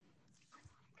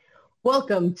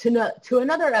Welcome to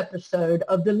another episode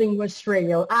of The Linguist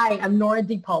Radio. I am Nora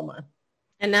Di Palma.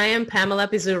 And I am Pamela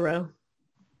Pizzurro.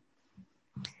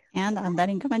 And I'm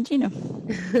Darinka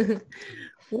Mangino.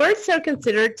 Words are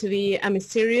considered to be a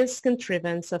mysterious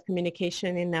contrivance of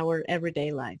communication in our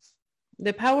everyday life.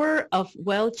 The power of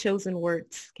well-chosen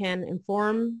words can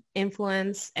inform,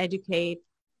 influence, educate,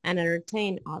 and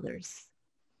entertain others.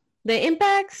 The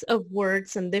impacts of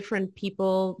words on different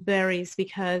people varies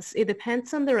because it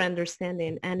depends on their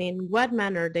understanding and in what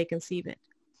manner they conceive it.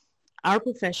 Our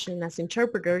profession as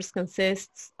interpreters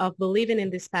consists of believing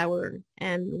in this power,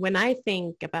 and when I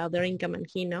think about Darinka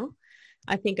Mangino,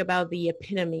 I think about the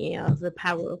epitome of the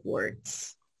power of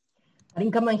words.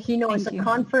 Darinka Mangino is a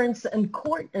conference and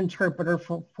court interpreter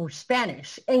for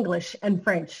Spanish, English, and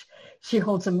French. She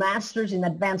holds a master's in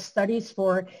advanced studies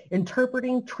for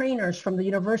interpreting trainers from the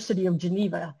University of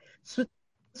Geneva,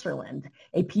 Switzerland,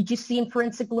 a PGC in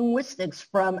forensic linguistics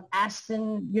from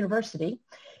Aston University,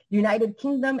 United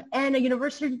Kingdom, and a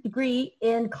university degree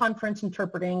in conference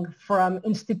interpreting from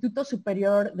Instituto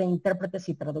Superior de Intérpretes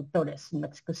y Traductores in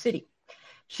Mexico City.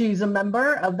 She's a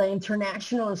member of the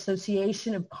International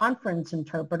Association of Conference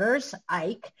Interpreters,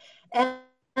 ICE, and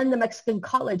the Mexican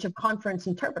College of Conference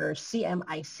Interpreters,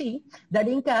 CMIC.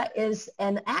 Darinka is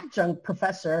an adjunct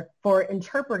professor for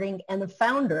interpreting and the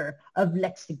founder of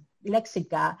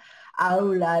Lexica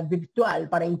Aula Virtual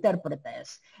para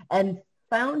Intérpretes, and a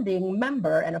founding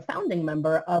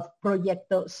member of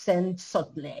Proyecto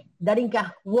Sensotle.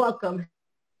 Darinka, welcome.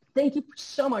 Thank you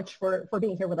so much for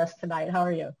being here with us tonight. How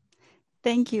are you?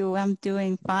 Thank you. I'm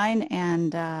doing fine,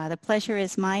 and the pleasure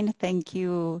is mine. Thank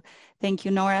you,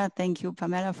 Nora. Thank you,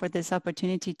 Pamela, for this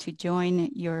opportunity to join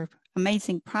your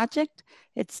amazing project.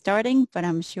 It's starting, but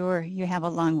I'm sure you have a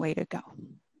long way to go.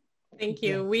 Thank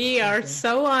you. We are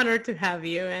so honored to have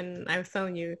you, and I was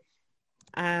telling you,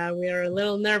 we are a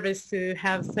little nervous to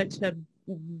have such a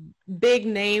big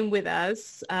name with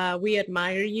us. We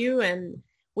admire you, and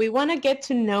we want to get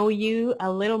to know you a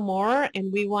little more,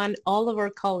 and we want all of our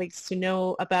colleagues to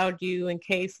know about you in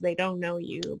case they don't know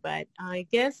you. But I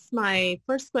guess my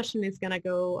first question is going to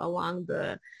go along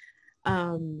the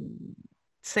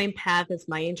same path as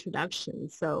my introduction.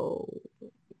 So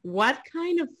what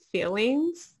kind of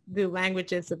feelings do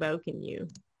languages evoke in you?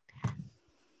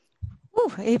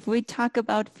 If we talk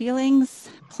about feelings,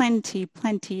 plenty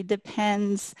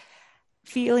depends.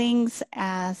 Feelings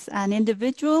as an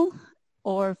individual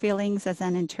or feelings as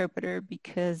an interpreter,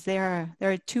 because there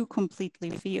are two completely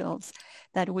fields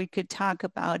that we could talk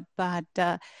about. But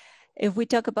if we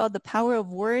talk about the power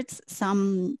of words,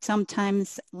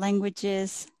 sometimes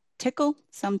languages tickle,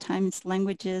 sometimes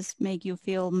languages make you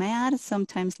feel mad,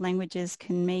 sometimes languages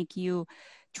can make you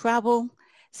trouble,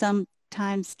 sometimes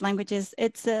languages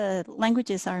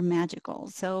are magical.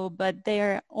 So, but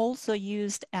they're also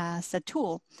used as a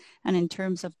tool. And in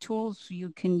terms of tools,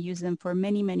 you can use them for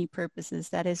many purposes.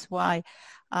 That is why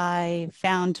I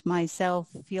found myself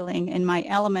feeling in my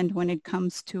element when it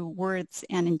comes to words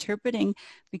and interpreting,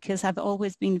 because I've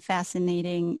always been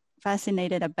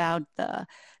fascinated about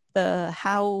the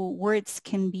how words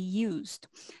can be used.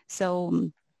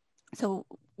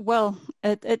 Well,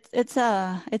 it's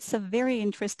a very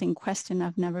interesting question.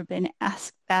 I've never been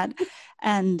asked that.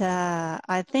 And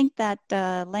I think that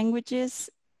languages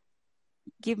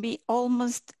give me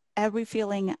almost every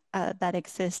feeling that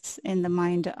exists in the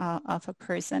mind of a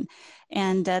person.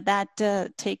 And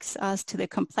that takes us to the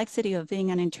complexity of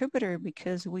being an interpreter,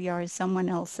 because we are someone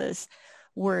else's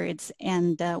words,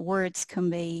 and words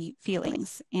convey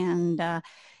feelings. And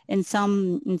in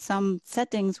some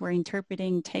settings where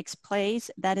interpreting takes place,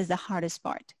 that is the hardest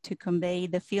part, to convey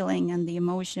the feeling and the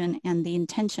emotion and the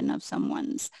intention of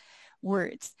someone's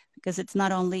words, because it's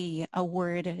not only a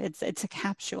word, it's a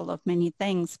capsule of many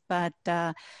things. But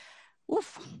I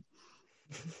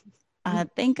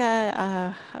think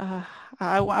I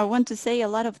want to say a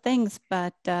lot of things,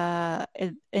 but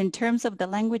in terms of the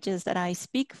languages that I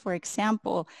speak, for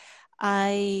example,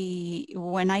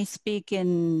 when I speak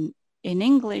in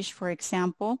English, for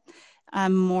example,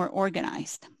 I'm more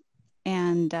organized.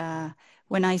 And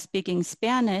when I speak in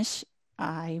Spanish,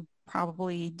 I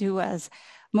probably do as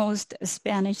most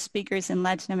Spanish speakers in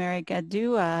Latin America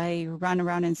do. I run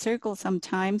around in circles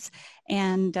sometimes.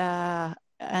 And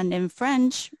in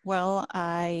French, well,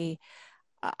 I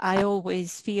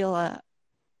always feel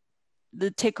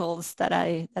the tickles that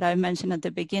I mentioned at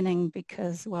the beginning,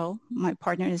 because, well, my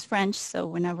partner is French, so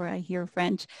whenever I hear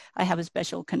French, I have a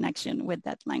special connection with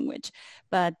that language.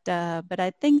 But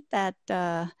I think that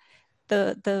the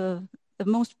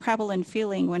most prevalent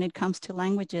feeling when it comes to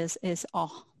languages is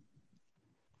awe.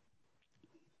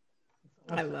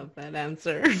 I love that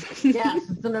answer. Yes,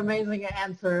 it's an amazing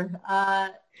answer.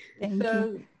 Thank you.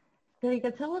 So,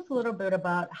 Darinka, tell us a little bit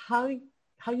about how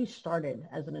you started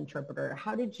as an interpreter.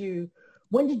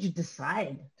 When did you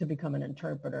decide to become an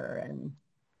interpreter? And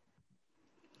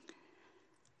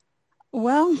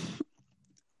Well,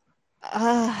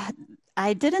 uh,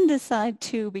 I didn't decide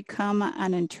to become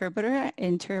an interpreter.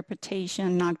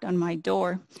 Interpretation knocked on my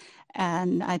door.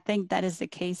 And I think that is the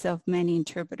case of many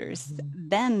interpreters.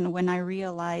 Then when I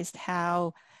realized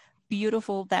how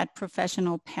beautiful that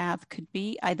professional path could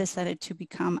be, I decided to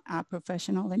become a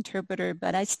professional interpreter,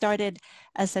 but I started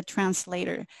as a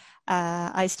translator.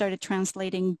 I started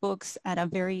translating books at a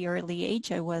very early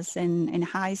age. I was in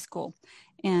high school.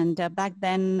 And back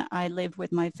then I lived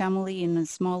with my family in a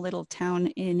small little town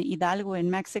in Hidalgo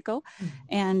in Mexico.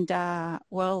 And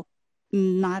well,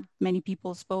 not many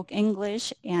people spoke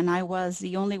English, and I was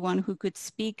the only one who could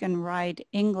speak and write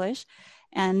English.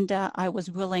 And I was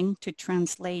willing to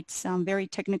translate some very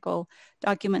technical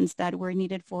documents that were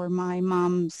needed for my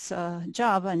mom's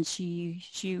job. And she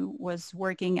was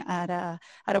working at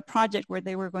a project where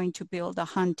they were going to build a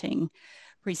hunting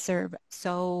reserve.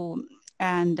 So,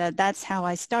 and that's how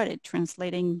I started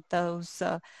translating those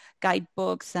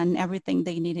guidebooks and everything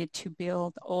they needed to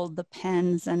build, all the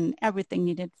pens and everything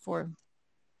needed for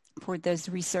this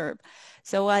reserve.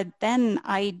 So then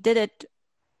I did it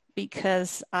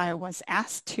because I was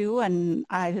asked to, and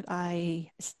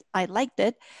I liked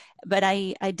it, but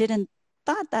I didn't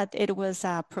thought that it was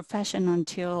a profession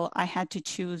until I had to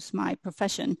choose my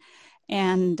profession.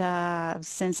 And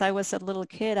since I was a little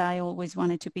kid, I always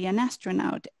wanted to be an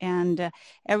astronaut, and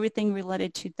everything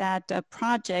related to that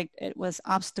project, it was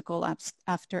obstacle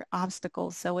after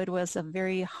obstacle. So it was a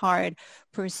very hard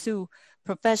pursuit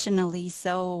professionally.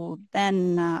 So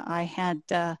then I had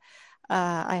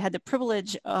the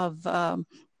privilege of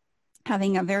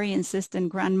having a very insistent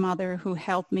grandmother who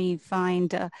helped me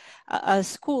find a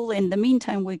school. In the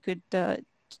meantime, we could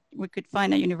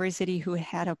find a university who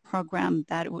had a program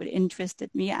that would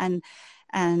interested me, and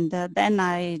then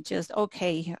I just,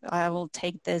 okay, I will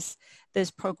take this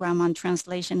program on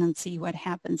translation and see what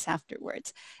happens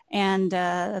afterwards. And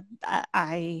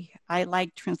I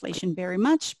like translation very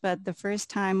much, but the first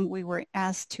time we were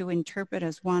asked to interpret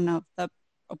as one of the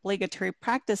obligatory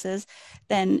practices,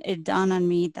 then it dawned on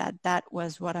me that that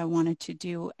was what I wanted to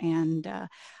do. And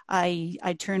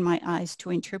I turned my eyes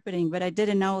to interpreting, but I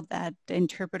didn't know that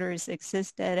interpreters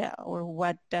existed, or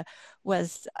what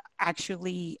was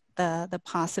actually the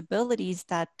possibilities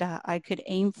that I could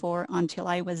aim for, until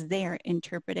I was there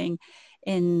interpreting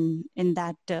in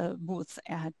that booth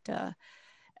at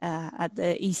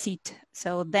the e-seat.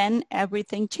 So then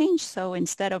everything changed. So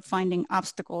instead of finding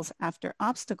obstacles after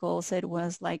obstacles, it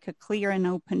was like a clear and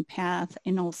open path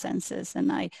in all senses.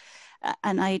 And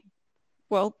I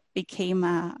well, became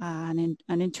an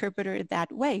interpreter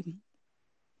that way.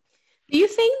 Do you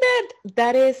think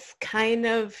that is kind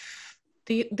of,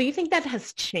 do you think that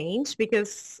has changed?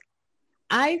 Because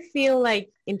I feel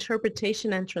like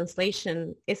interpretation and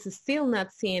translation is still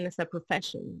not seen as a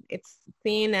profession. It's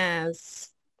seen as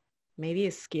maybe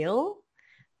a skill,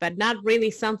 but not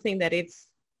really something that it's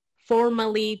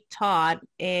formally taught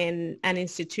in an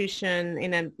institution,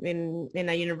 in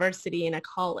a university, in a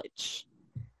college.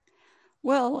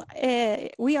 Well,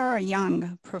 we are a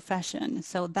young profession,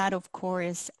 so that of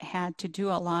course had to do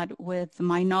a lot with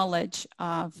my knowledge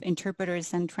of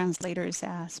interpreters and translators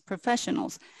as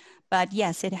professionals. But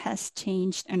yes, it has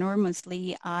changed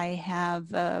enormously. I have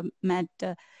met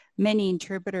many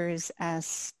interpreters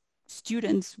as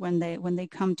students when they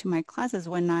come to my classes,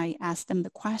 when I ask them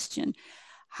the question,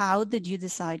 how did you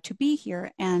decide to be here?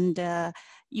 And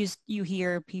you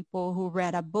hear people who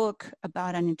read a book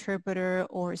about an interpreter,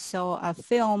 or saw a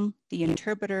film, The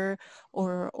Interpreter,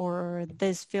 or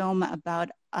this film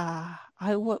about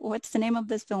what's the name of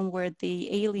this film where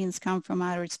the aliens come from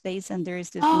outer space and there is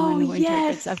this woman who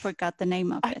interprets. I forgot the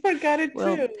name of it. I forgot it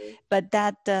too. But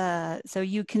that so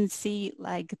you can see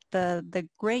like the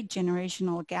great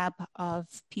generational gap of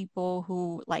people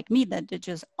who, like me, that did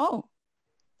just, oh,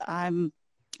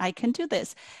 I can do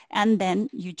this. And then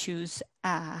you choose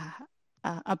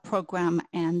a program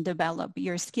and develop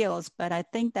your skills. But I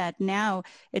think that now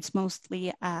it's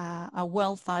mostly a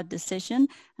well thought decision,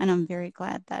 and I'm very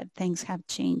glad that things have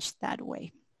changed that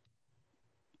way.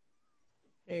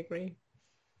 I agree.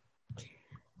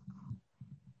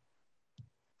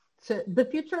 So the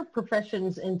future of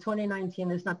professions in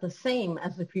 2019 is not the same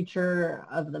as the future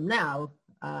of them now.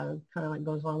 Kind of like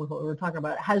goes along with what we were talking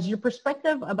about. Has your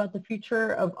perspective about the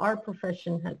future of our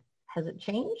profession, has it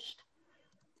changed?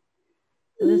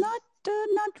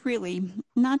 not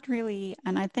really.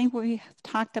 And I think we have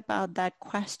talked about that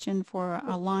question for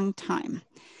a long time.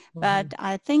 But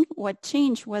I think what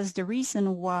changed was the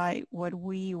reason why what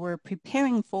we were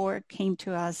preparing for came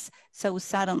to us so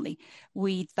suddenly.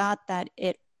 We thought that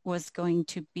it was going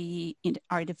to be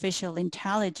artificial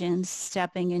intelligence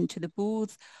stepping into the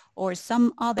booth or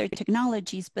some other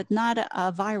technologies, but not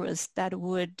a virus that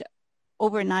would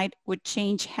overnight would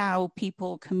change how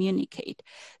people communicate.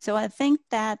 So I think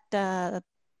that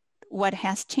what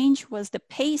has changed was the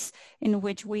pace in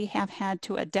which we have had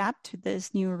to adapt to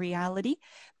this new reality,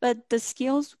 but the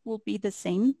skills will be the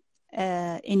same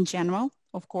in general.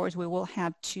 Of course, we will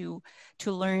have to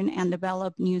learn and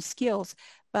develop new skills,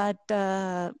 but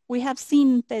we have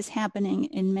seen this happening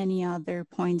in many other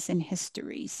points in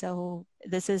history. So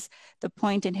this is the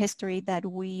point in history that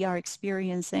we are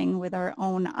experiencing with our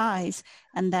own eyes,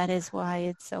 and that is why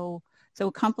it's so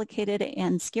complicated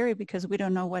and scary, because we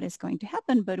don't know what is going to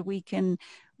happen, but we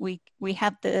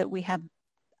have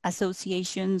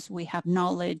associations, we have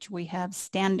knowledge, we have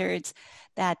standards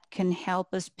that can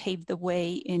help us pave the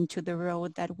way into the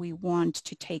road that we want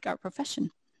to take our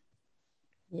profession.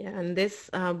 Yeah, and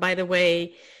this, by the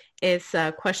way, is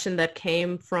a question that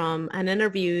came from an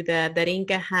interview that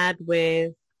Darinka had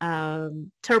with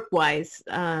Turpwise.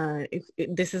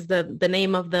 This is the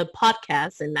name of the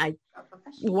podcast, and I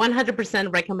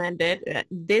 100% recommend it.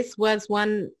 This was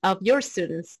one of your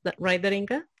students, right,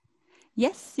 Darinka?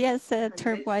 Yes,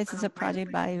 Turpwise is a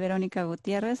project by Verónica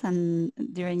Gutiérrez, and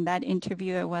during that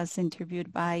interview, I was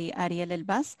interviewed by Ariel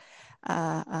Elbaz,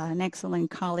 an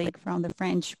excellent colleague from the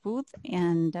French booth,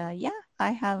 and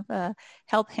I have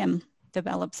helped him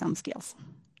develop some skills.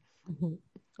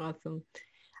 Awesome.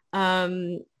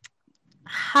 I'm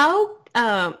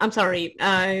sorry.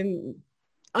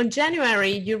 On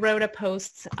January, you wrote a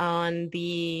post on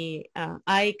the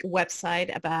IKE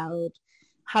website about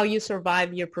how you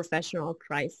survive your professional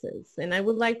crisis. And I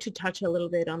would like to touch a little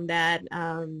bit on that.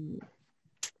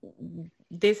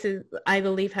 This is, I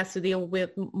believe, has to deal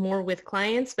with more with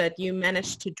clients, but you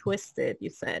managed to twist it, you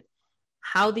said.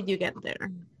 How did you get there?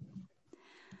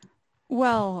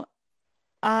 Well,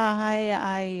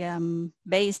 I am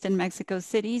based in Mexico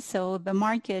City, so the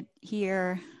market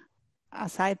here,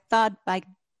 as I thought back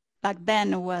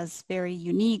then, was very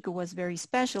unique, was very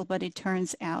special, but it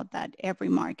turns out that every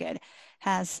market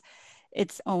has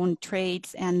its own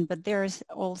traits, but there's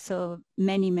also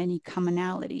many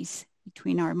commonalities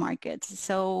between our markets.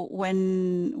 So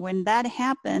when that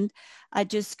happened, I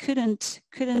just couldn't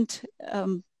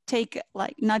take,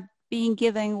 like, not being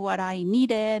given what I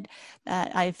needed,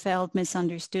 that I felt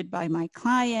misunderstood by my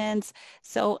clients.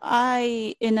 So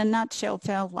I, in a nutshell,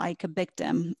 felt like a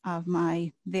victim of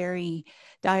my very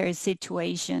dire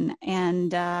situation.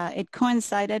 And it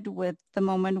coincided with the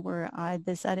moment where I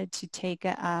decided to take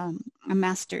a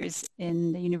master's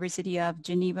in the University of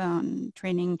Geneva on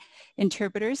training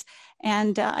interpreters.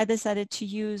 And I decided to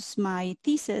use my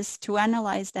thesis to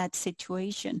analyze that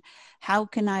situation. How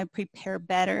can I prepare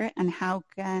better, and how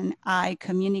can I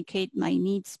communicate my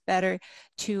needs better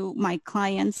to my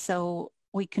clients so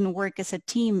we can work as a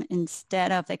team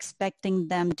instead of expecting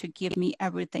them to give me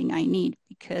everything I need?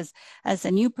 Because as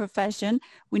a new profession,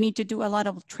 we need to do a lot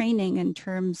of training in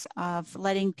terms of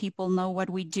letting people know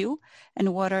what we do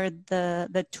and what are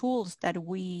the tools that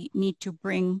we need to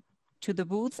bring to the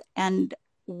booth, and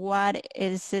what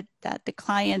is it that the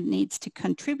client needs to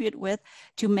contribute with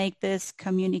to make this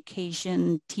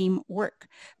communication team work,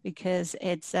 because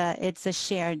it's a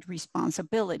shared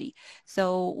responsibility.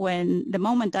 So the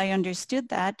moment I understood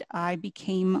that, I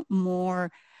became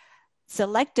more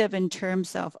selective in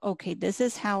terms of, okay, this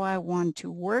is how I want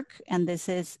to work, and this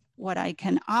is what I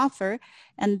can offer,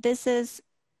 and this is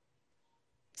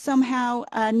somehow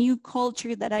a new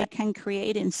culture that I can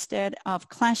create instead of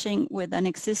clashing with an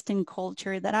existing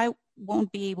culture that I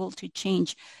won't be able to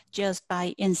change just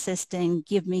by insisting,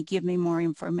 give me more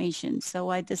information. So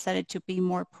I decided to be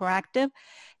more proactive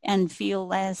and feel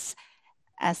less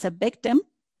as a victim.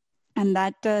 And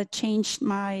that changed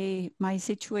my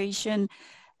situation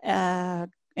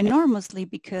enormously,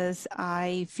 because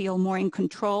I feel more in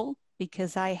control,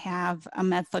 because I have a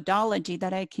methodology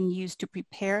that I can use to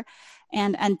prepare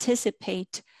and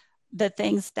anticipate the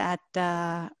things that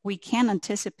we can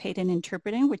anticipate in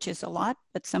interpreting, which is a lot,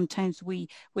 but sometimes we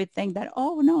think that,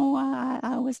 oh no,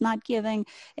 I was not giving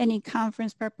any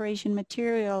conference preparation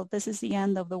material, this is the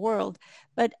end of the world.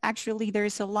 But actually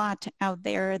there's a lot out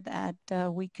there that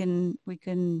we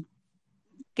can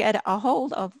get a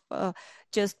hold of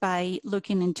just by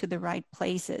looking into the right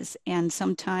places. And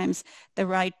sometimes the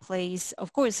right place,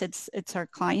 of course, it's our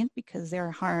client because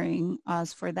they're hiring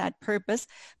us for that purpose,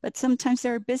 but sometimes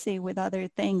they're busy with other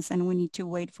things and we need to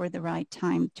wait for the right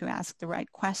time to ask the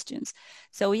right questions.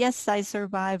 So yes, I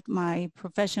survived my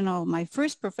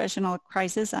first professional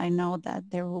crisis. I know that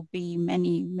there will be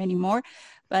many, many more,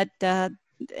 but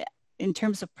in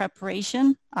terms of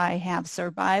preparation, I have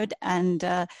survived, and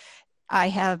I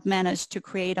have managed to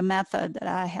create a method that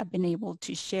I have been able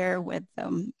to share with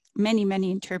many,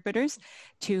 many interpreters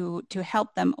to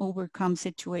help them overcome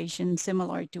situations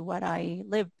similar to what I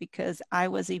lived, because I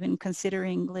was even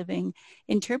considering living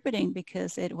interpreting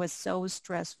because it was so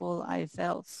stressful. I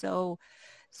felt so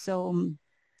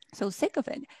sick of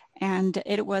it. And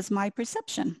it was my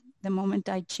perception. The moment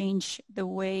I changed the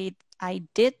way I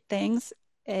did things,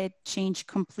 it changed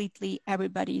completely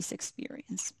everybody's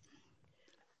experience.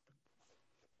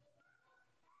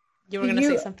 You were going to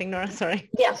say something, Nora, sorry.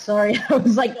 Yeah, sorry. I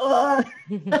was like, oh.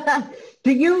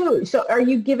 So are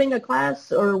you giving a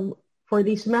class or for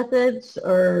these methods,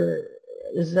 or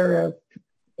is there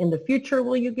in the future,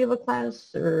 will you give a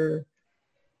class, or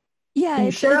can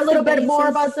you share a little bit more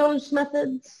about those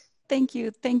methods? Thank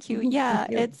you. Yeah,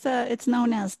 it's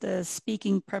known as the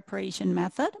speaking preparation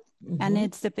method. And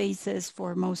it's the basis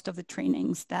for most of the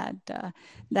trainings that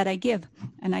I give.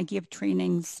 And I give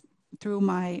trainings through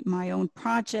my own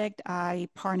project. I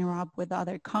partner up with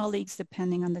other colleagues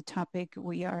depending on the topic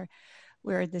we're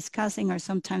discussing, or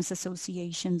sometimes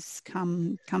associations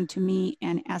come to me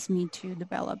and ask me to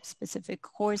develop specific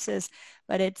courses.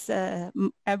 But it's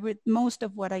most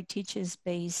of what I teach is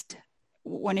based,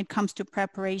 when it comes to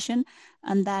preparation,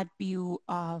 and that view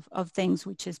of things,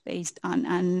 which is based on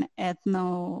an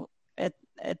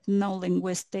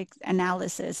ethno-linguistic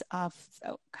analysis of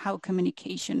how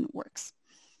communication works.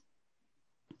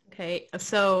 Okay,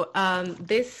 so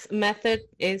this method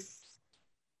is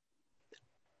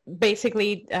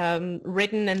basically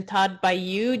written and taught by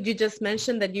you. You just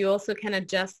mentioned that you also can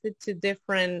adjust it to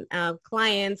different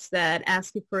clients that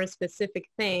ask you for specific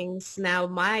things. Now,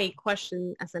 my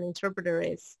question as an interpreter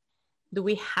is, do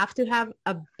we have to have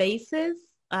a basis?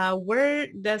 Where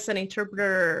does an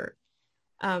interpreter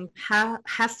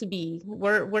has to be?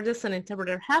 Where does an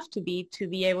interpreter have to be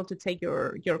able to take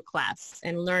your class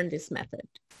and learn this method?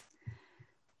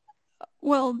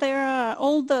 Well, there are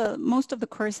most of the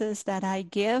courses that I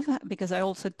give, because I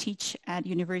also teach at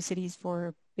universities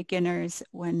for beginners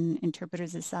when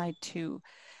interpreters decide to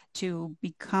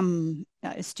become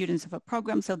students of a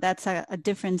program. So that's a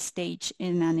different stage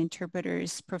in an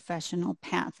interpreter's professional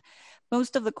path.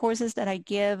 Most of the courses that I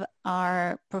give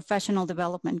are professional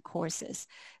development courses.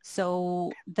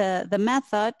 So the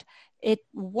method, it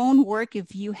won't work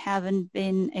if you haven't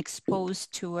been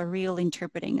exposed to a real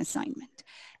interpreting assignment.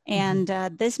 And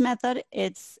this method,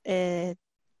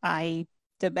 I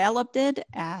developed it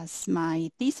as my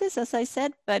thesis, as I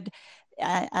said, but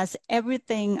as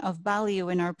everything of value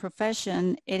in our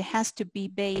profession, it has to be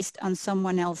based on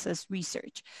someone else's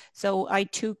research. So I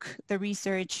took the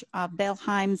research of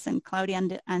Belheims and Claudia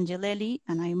Angelelli,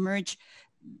 and I merged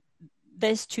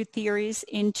these two theories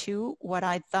into what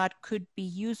I thought could be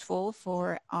useful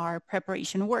for our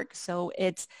preparation work. So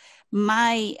it's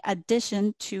my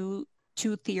addition to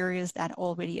two theories that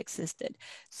already existed.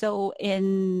 So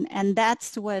and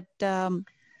that's what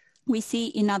we see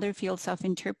in other fields of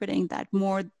interpreting, that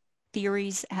more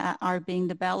theories are being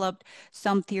developed.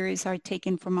 Some theories are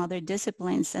taken from other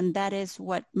disciplines, and that is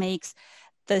what makes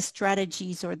the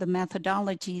strategies or the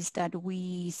methodologies that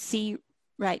we see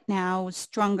right now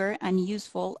stronger and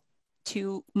useful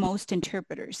to most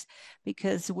interpreters,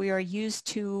 because we are used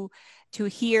to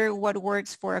hear what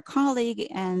works for a colleague,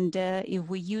 and if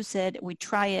we use it, we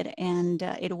try it, and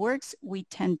it works, we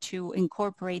tend to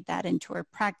incorporate that into our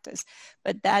practice.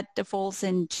 But that defaults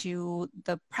into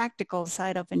the practical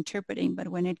side of interpreting. But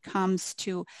when it comes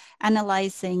to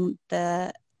analyzing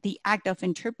the act of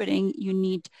interpreting, you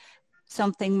need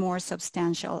something more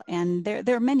substantial. And there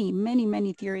are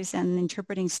many theories, and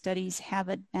interpreting studies have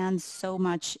advanced so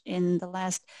much in the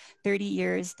last 30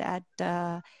 years that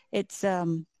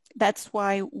that's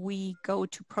why we go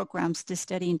to programs to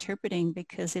study interpreting,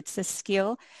 because it's a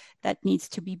skill that needs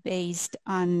to be based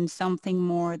on something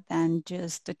more than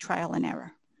just a trial and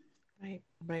error. Right.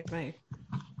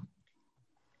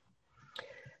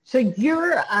 So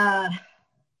you're a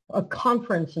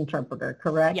conference interpreter,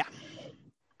 correct? Yeah.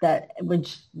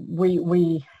 Which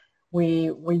we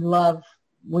love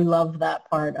that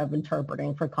part of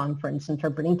interpreting, for conference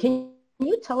interpreting. Can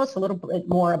you tell us a little bit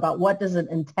more about what does it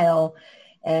entail,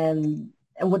 and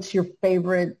what's your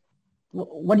favorite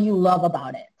What do you love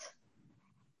about it?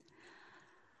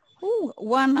 Ooh,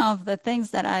 one of the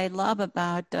things that I love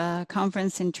about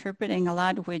conference interpreting a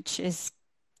lot, which is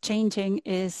changing,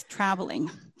 is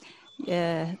traveling.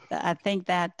 I think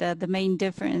that the main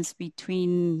difference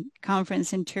between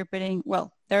conference interpreting,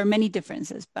 well, there are many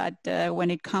differences, but when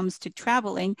it comes to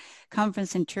traveling,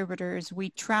 conference interpreters, we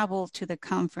travel to the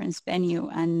conference venue.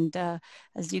 And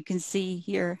as you can see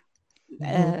here,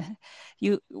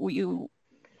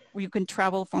 you can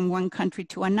travel from one country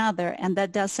to another, and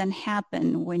that doesn't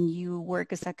happen when you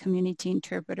work as a community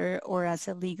interpreter or as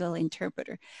a legal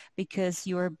interpreter, because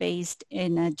you're based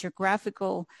in a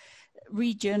geographical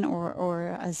region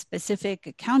or a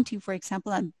specific county, for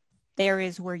example, and there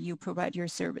is where you provide your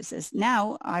services.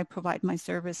 Now I provide my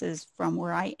services from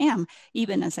where I am,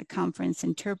 even as a conference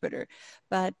interpreter.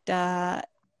 But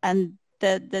and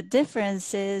the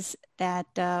difference is that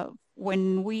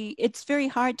it's very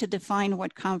hard to define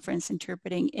what conference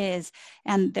interpreting is,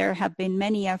 and there have been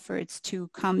many efforts to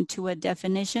come to a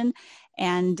definition,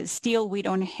 and still we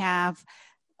don't have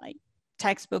like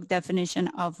textbook definition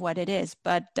of what it is.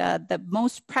 But the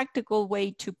most practical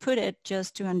way to put it,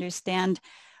 just to understand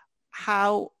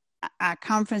how a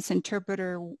conference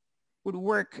interpreter would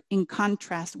work in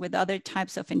contrast with other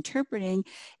types of interpreting,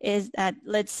 is that,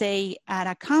 let's say at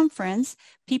a conference,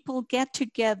 people get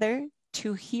together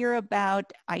to hear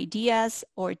about ideas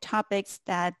or topics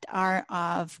that are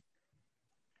of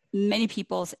many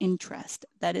people's interest.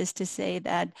 That is to say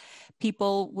that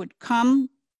people would come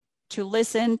to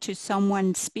listen to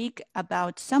someone speak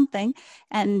about something,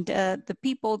 and the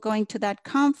people going to that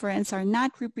conference are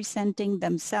not representing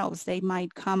themselves. They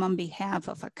might come on behalf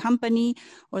of a company,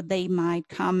 or they might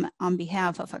come on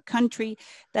behalf of a country.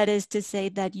 That is to say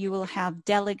that you will have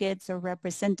delegates or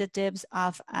representatives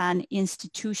of an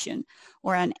institution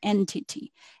or an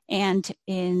entity. And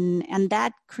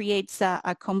that creates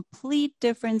a complete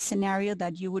different scenario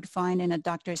that you would find in a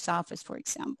doctor's office, for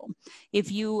example.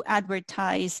 If you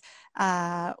advertise,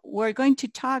 we're going to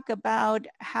talk about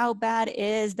how bad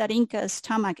is Darinka's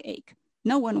stomach ache,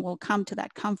 no one will come to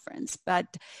that conference.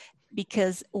 But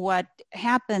because what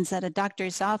happens at a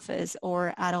doctor's office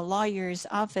or at a lawyer's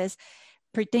office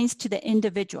pertains to the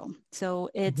individual. So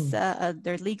it's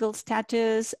their legal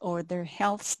status or their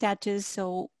health status.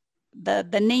 So the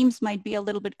names might be a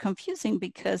little bit confusing,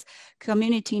 because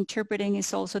community interpreting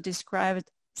is also described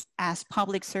as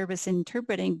public service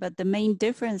interpreting, but the main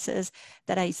differences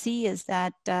that I see is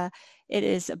that it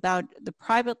is about the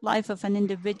private life of an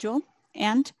individual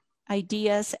and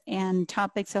ideas and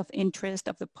topics of interest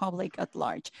of the public at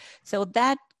large. So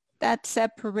that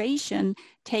separation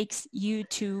takes you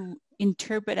to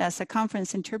interpret, as a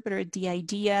conference interpreter, the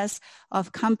ideas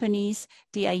of companies,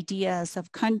 the ideas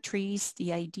of countries,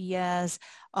 the ideas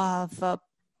of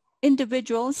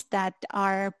individuals that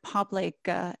are public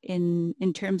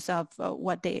in terms of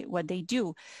what they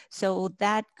do. So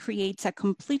that creates a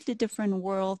completely different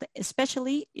world,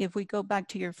 especially if we go back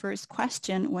to your first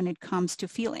question when it comes to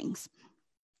feelings.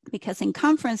 Because in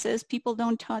conferences, people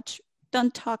don't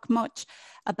talk much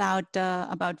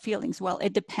about feelings. Well,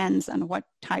 it depends on what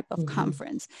type of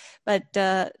conference. But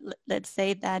let's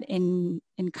say that in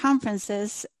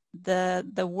conferences,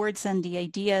 the words and the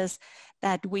ideas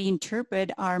that we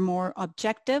interpret are more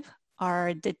objective,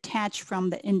 are detached from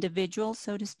the individual,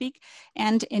 so to speak.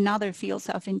 And in other fields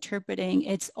of interpreting,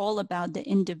 it's all about the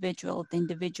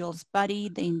individual's body,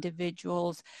 the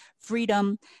individual's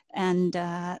freedom, and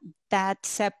that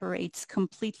separates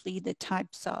completely the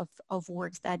types of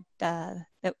works that the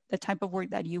type of work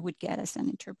that you would get as an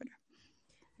interpreter.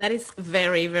 That is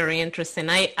very, very interesting.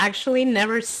 I actually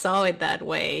never saw it that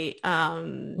way,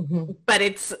 but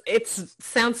it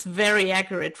sounds very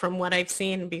accurate from what I've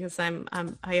seen, because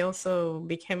I also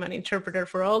became an interpreter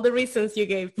for all the reasons you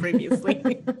gave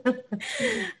previously.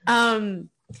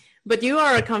 But you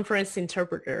are a conference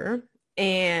interpreter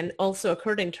and also a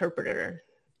court interpreter.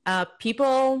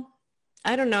 People,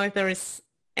 I don't know if there is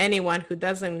anyone who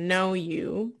doesn't know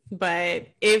you, but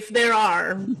if there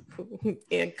are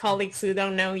colleagues who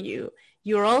don't know you,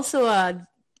 you're also a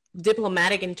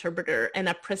diplomatic interpreter and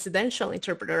a presidential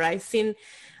interpreter. I've seen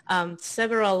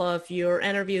several of your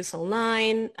interviews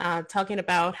online talking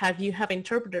about how you have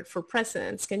interpreted for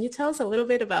presidents. Can you tell us a little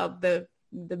bit about the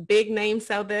big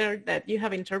names out there that you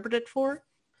have interpreted for?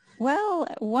 Well,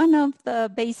 one of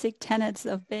the basic tenets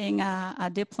of being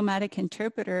a diplomatic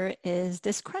interpreter is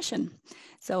discretion.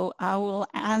 So I will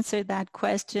answer that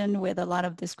question with a lot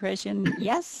of discretion.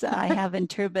 Yes, I have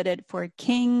interpreted for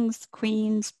kings,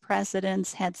 queens,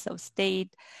 presidents, heads of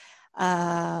state,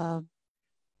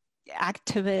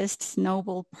 activists,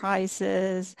 Nobel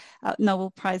Prizes,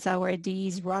 Nobel Prize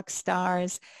awardees, rock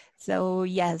stars. So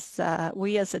yes,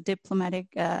 we as diplomatic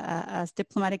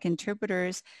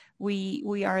interpreters,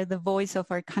 we are the voice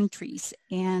of our countries.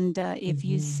 And if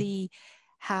you see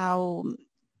how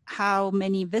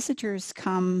many visitors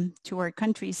come to our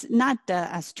countries, not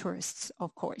as tourists,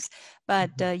 of course, but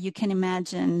you can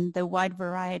imagine the wide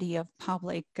variety of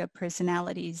public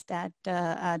personalities that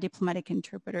a diplomatic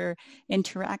interpreter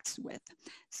interacts with.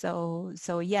 So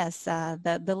yes,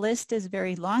 the list is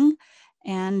very long.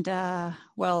 And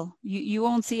well, you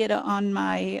won't see it on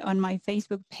my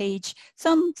Facebook page.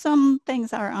 Some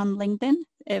things are on LinkedIn.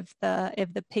 If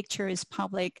the picture is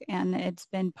public and it's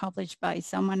been published by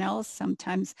someone else,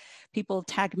 sometimes people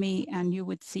tag me and you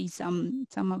would see some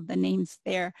of the names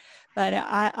there. But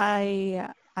I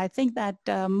think that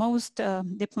most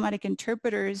diplomatic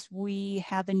interpreters, we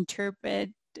have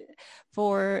interpreted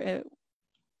for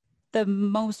the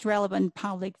most relevant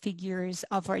public figures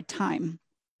of our time.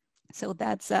 So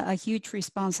that's a huge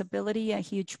responsibility, a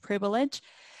huge privilege.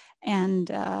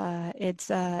 And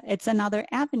it's another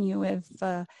avenue if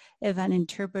an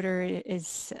interpreter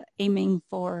is aiming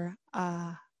for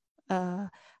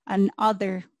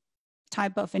another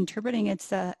type of interpreting.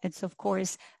 It's of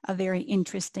course a very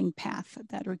interesting path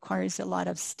that requires a lot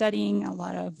of studying, a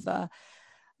lot of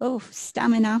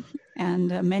stamina,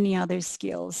 and many other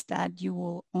skills that you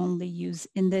will only use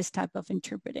in this type of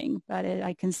interpreting. But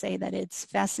I can say that it's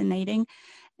fascinating,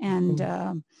 and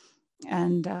the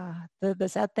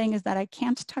sad thing is that I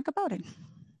can't talk about it.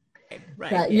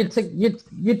 Right. Yeah, you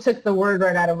took the word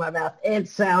right out of my mouth. It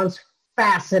sounds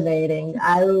fascinating.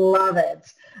 I love it.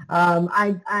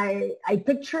 I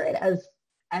picture it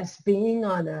as being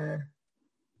on a.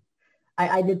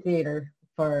 I did theater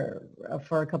for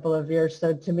a couple of years,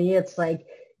 so to me, it's like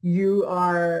you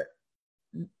are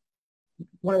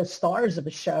one of the stars of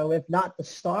the show, if not the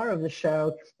star of the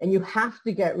show, and you have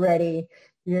to get ready,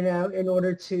 in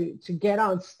order to get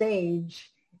on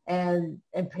stage and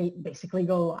basically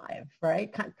go live,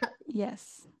 right?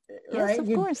 Yes. Right? Yes, of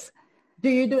course. Do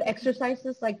you do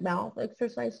exercises like mouth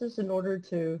exercises in order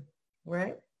to,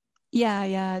 right?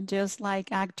 Yeah, just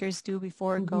like actors do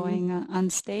before going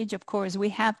on stage. Of course, we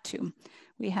have to.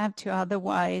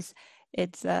 Otherwise,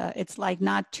 it's like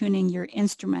not tuning your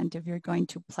instrument if you're going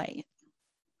to play it.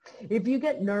 If you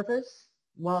get nervous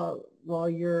while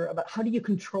you're about, how do you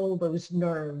control those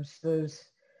nerves?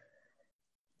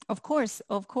 Of course.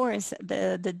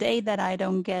 The day that I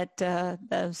don't get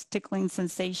those tickling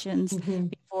sensations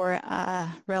before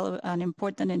an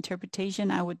important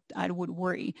interpretation, I would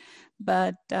worry.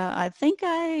 But I think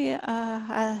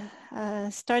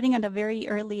starting at a very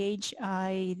early age,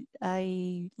 I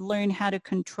learned how to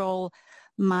control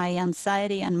my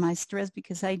anxiety and my stress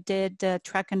because I did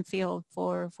track and field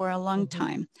for a long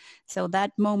time. So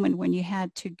that moment when you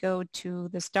had to go to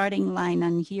the starting line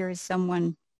and hear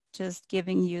someone just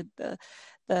giving you the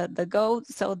go,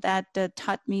 so that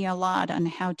taught me a lot on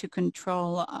how to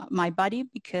control my body,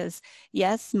 because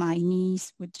yes, my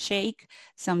knees would shake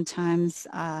sometimes.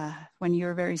 When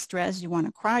you're very stressed, you want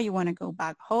to cry, you want to go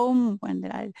back home. When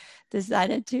did I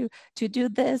decided to do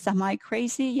this? Am I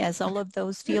crazy? Yes, all of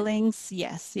those feelings.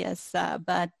 Yes.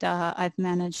 But I've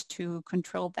managed to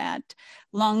control that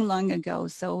long ago.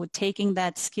 So taking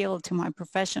that skill to my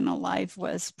professional life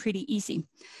was pretty easy,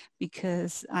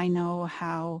 because I know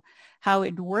how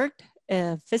it worked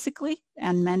physically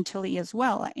and mentally as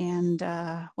well. And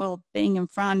being in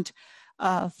front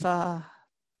of the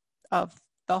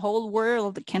whole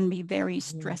world can be very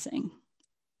stressing.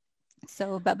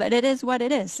 So, but it is what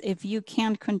it is. If you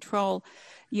can't control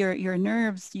your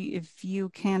nerves, if you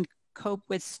can't cope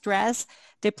with stress,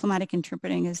 diplomatic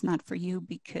interpreting is not for you,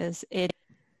 because it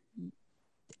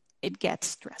gets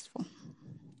stressful.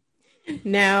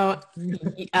 Now,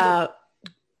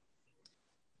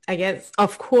 I guess,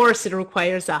 of course, it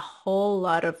requires a whole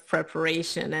lot of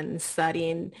preparation and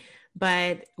studying,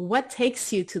 but what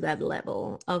takes you to that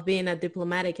level of being a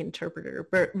diplomatic interpreter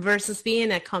versus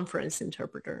being a conference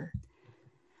interpreter?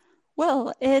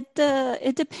 Well, it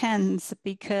depends,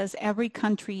 because every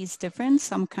country is different.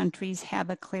 Some countries have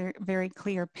a very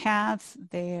clear path.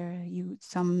 In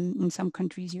some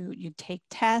countries you take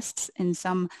tests. In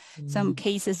some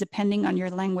cases, depending on your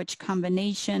language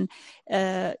combination,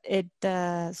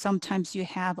 sometimes you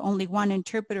have only one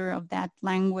interpreter of that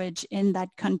language in that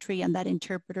country, and that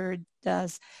interpreter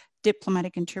does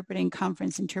diplomatic interpreting,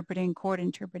 conference interpreting, court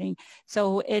interpreting.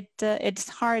 So it's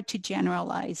hard to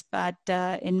generalize, but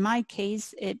in my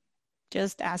case, it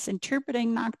just, as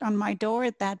interpreting knocked on my door,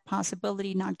 that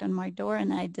possibility knocked on my door,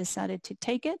 and I decided to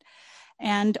take it.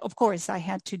 And of course, I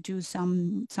had to do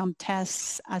some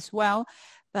tests as well,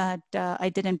 but I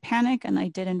didn't panic and I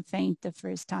didn't faint the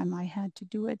first time I had to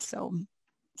do it. So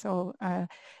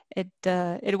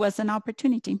it was an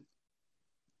opportunity.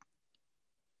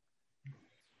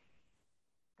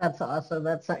 That's awesome.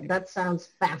 That sounds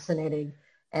fascinating,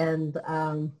 and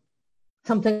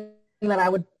something that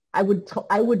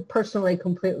I would personally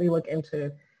completely look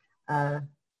into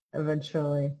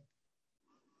eventually.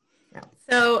 Yeah.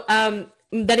 So,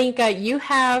 Darinka, you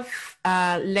have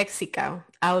Lexica,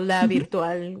 Aula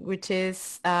Virtual, which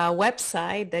is a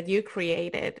website that you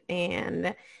created,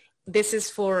 and this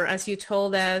is for, as you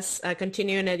told us,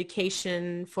 continuing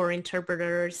education for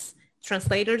interpreters,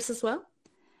 translators as well?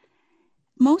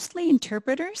 Mostly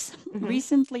interpreters.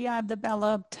 Recently, I've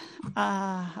developed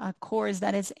a course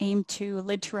that is aimed to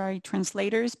literary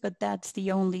translators, but that's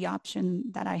the only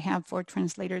option that I have for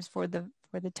translators for the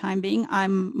time being.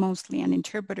 I'm mostly an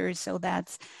interpreter, so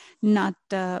that's not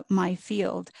my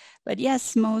field. But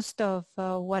yes, most of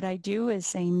what I do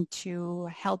is aimed to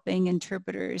helping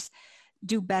interpreters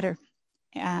do better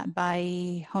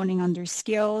by honing on their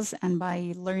skills and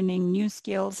by learning new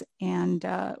skills. And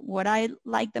what I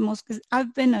like the most, because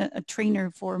I've been a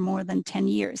trainer for more than 10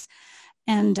 years,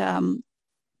 and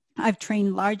I've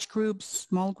trained large groups,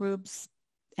 small groups,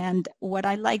 and what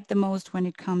I like the most when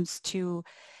it comes to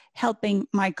helping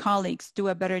my colleagues do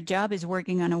a better job is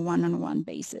working on a one-on-one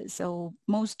basis. So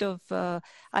most of,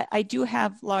 I do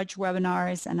have large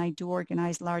webinars and I do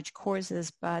organize large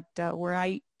courses, but where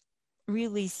I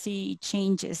really see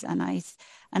changes and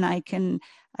I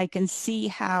can see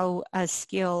how a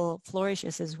skill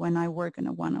flourishes is when I work on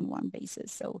a one-on-one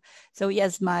basis. So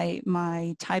yes,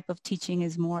 my type of teaching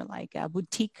is more like a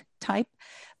boutique type,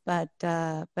 but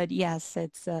yes,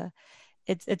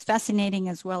 it's fascinating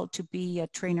as well to be a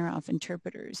trainer of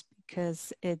interpreters,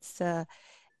 because it's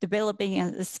developing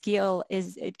a skill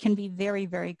it can be very,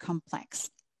 very complex.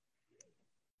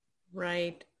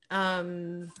 Right.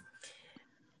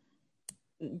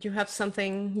 You have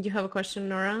a question,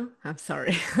 Nora? I'm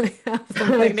sorry. I have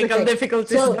some technical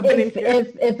difficulties happening here.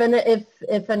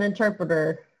 If an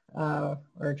interpreter or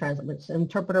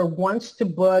interpreter wants to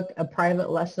book a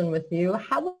private lesson with you,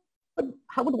 how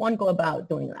would one go about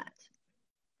doing that?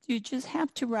 You just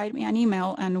have to write me an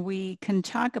email and we can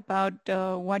talk about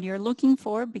what you're looking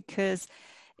for, because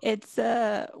it's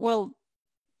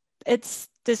it's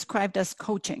described as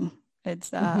coaching.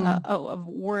 It's a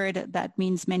word that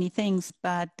means many things,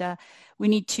 but we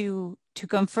need to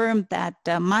confirm that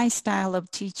my style of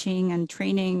teaching and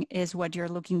training is what you're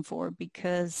looking for,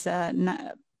 because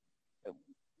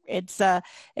it's a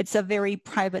very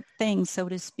private thing, so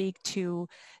to speak, to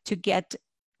get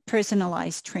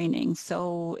personalized training.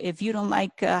 So if you don't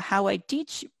like how I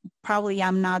teach, probably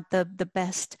I'm not the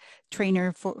best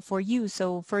trainer for you.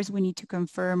 So first we need to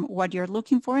confirm what you're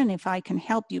looking for and if I can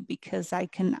help you, because I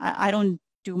don't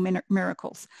do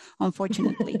miracles,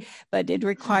 unfortunately, but it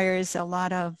requires a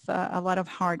lot of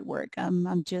hard work.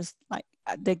 I'm just like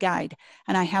the guide,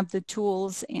 and I have the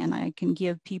tools and I can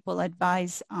give people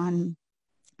advice on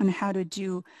how to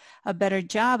do a better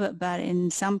job. But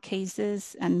in some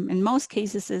cases, and in most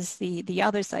cases, is the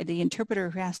other side, the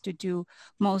interpreter, who has to do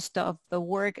most of the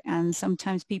work. And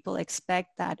sometimes people expect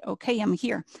that, okay, I'm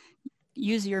here,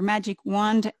 use your magic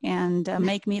wand and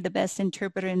make me the best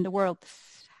interpreter in the world.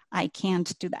 I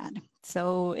can't do that.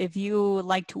 So if you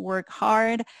like to work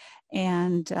hard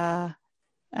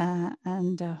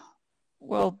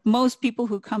well, most people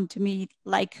who come to me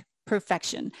like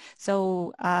perfection.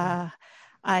 So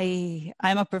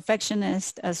I'm a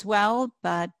perfectionist as well,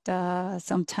 but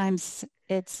sometimes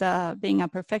it's being a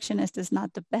perfectionist is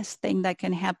not the best thing that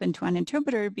can happen to an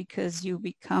interpreter, because you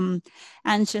become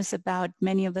anxious about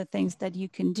many of the things that you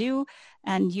can do,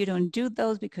 and you don't do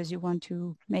those because you want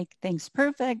to make things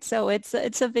perfect. So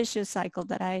it's a vicious cycle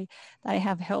that I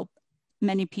have helped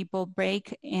many people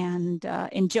break and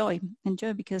enjoy,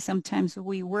 because sometimes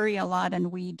we worry a lot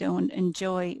and we don't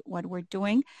enjoy what we're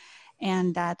doing.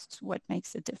 And that's what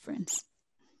makes a difference.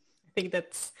 I think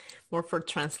that's more for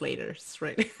translators,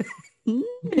 right?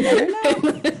 Never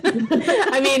know.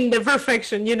 I mean, the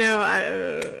perfection,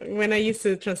 when I used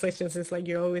to translations, it's like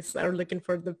you always are looking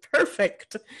for the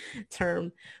perfect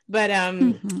term. But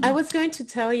I was going to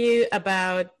tell you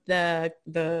about the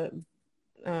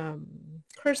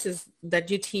courses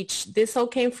that you teach. This all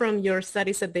came from your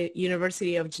studies at the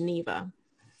University of Geneva.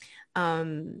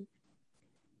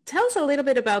 Tell us a little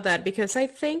bit about that, because I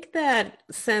think that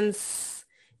since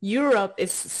Europe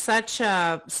is such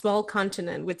a small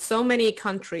continent with so many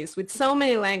countries, with so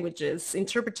many languages,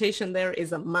 interpretation there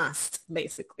is a must,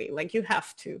 basically. Like you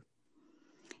have to.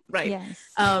 right?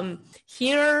 Yes.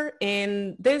 Here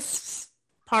in this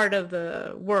part of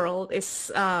the world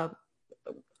is,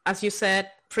 as you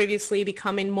said previously,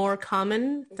 becoming more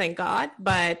common, thank God.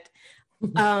 But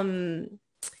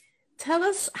tell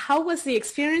us, how was the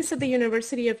experience at the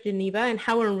University of Geneva, and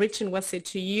how enriching was it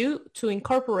to you to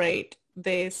incorporate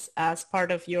this as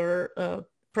part of your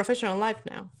professional life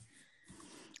now?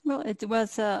 Well, it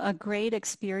was a great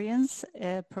experience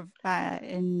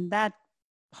in that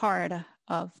part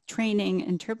of training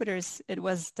interpreters. It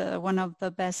was one of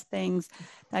the best things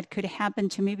that could happen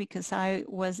to me, because I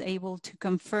was able to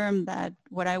confirm that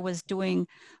what I was doing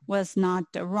was not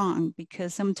wrong,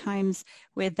 because sometimes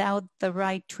without the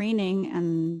right training,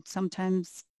 and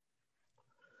sometimes,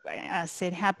 as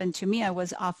it happened to me, I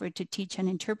was offered to teach an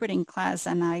interpreting class,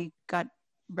 and I got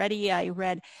ready. I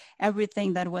read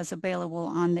everything that was available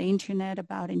on the internet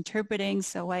about interpreting.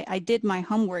 So I did my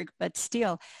homework, but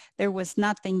still there was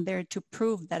nothing there to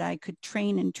prove that I could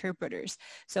train interpreters.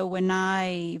 So when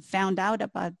I found out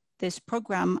about this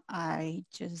program, I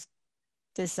just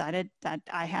decided that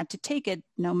I had to take it,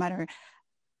 no matter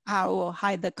how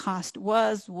high the cost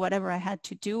was. Whatever I had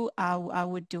to do, I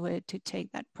would do it to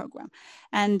take that program.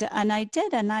 And I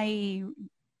did, and I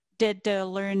did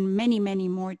learn many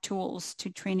more tools to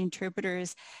train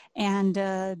interpreters. And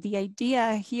the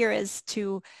idea here is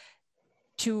to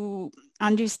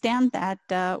understand that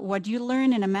what you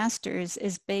learn in a master's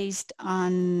is based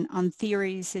on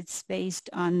theories. It's based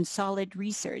on solid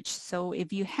research. So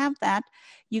if you have that,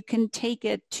 you can take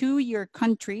it to your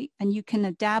country, and you can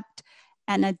adapt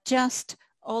and adjust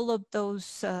all of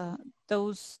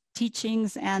those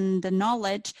teachings and the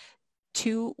knowledge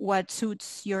to what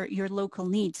suits your local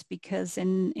needs. Because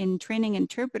in training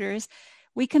interpreters,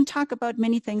 we can talk about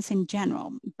many things in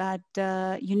general, but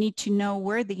you need to know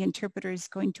where the interpreter is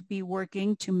going to be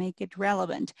working to make it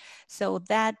relevant. So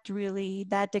that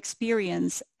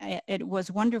experience, it was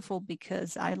wonderful,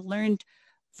 because I learned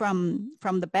from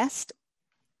the best.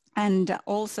 And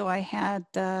also I had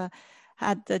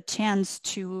the chance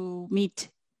to meet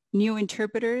new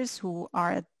interpreters who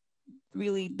are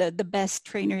really the best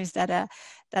trainers that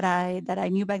I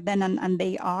knew back then, and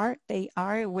they are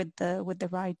with the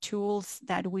right tools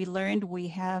that we learned. We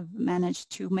have managed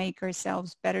to make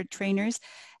ourselves better trainers,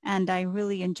 and I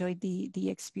really enjoyed the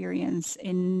experience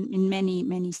in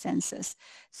many senses.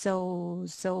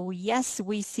 So yes,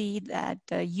 we see that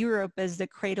Europe is the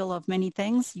cradle of many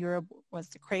things. Europe was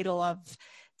the cradle of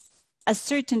a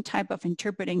certain type of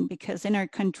interpreting, because in our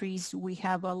countries we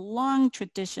have a long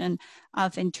tradition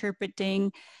of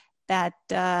interpreting that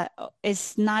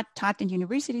is not taught in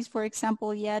universities, for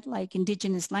example, yet, like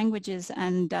indigenous languages.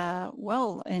 And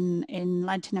in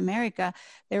Latin America,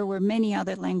 there were many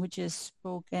other languages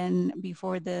spoken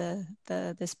before the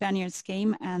Spaniards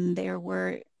came, and there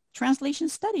were translation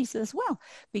studies as well,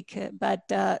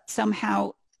 but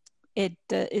somehow it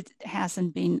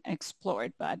hasn't been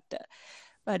explored.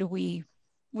 But we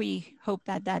hope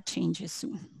that changes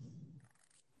soon.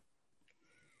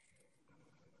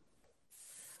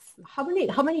 How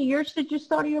many years did you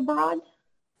study abroad?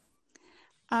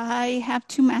 I have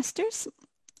 2 masters.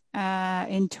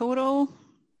 In total,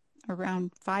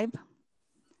 around 5.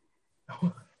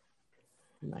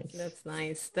 Nice. That's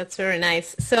nice. That's very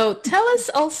nice. So tell us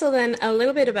also then a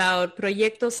little bit about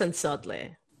Proyectos en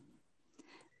Sotle.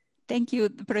 Thank you.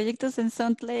 Proyectos en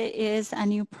Sotle is a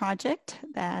new project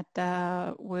that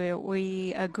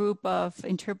we, a group of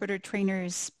interpreter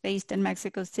trainers based in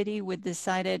Mexico City, we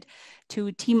decided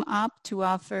to team up to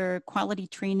offer quality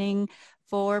training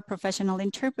for professional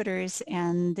interpreters.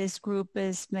 And this group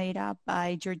is made up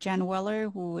by Georgianne Weller,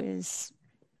 who is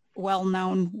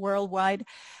well-known worldwide,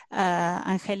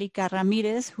 Angelica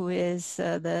Ramirez, who is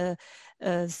the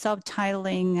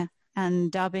subtitling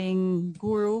and dubbing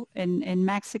guru in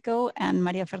Mexico, and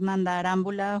Maria Fernanda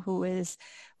Arambula, who is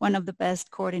one of the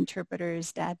best court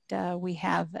interpreters that we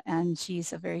have, and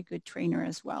she's a very good trainer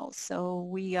as well. So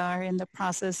we are in the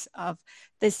process of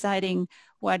deciding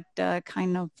what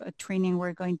kind of training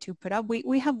we're going to put up.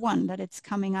 We have one that it's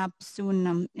coming up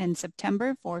soon in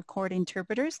September for court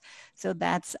interpreters. So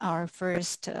that's our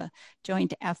first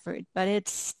joint effort, but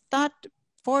it's not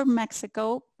for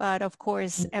Mexico, but of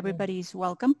course everybody's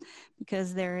welcome,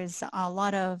 because there is a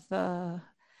lot of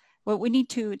we need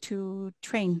to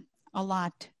train a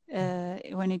lot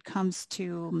when it comes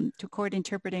to court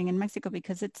interpreting in Mexico,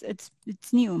 because it's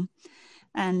new,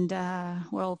 and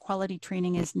quality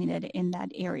training is needed in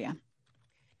that area.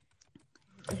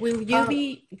 Will you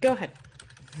be? Go ahead.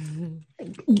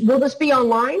 Will this be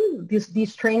online?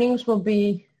 These trainings will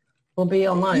be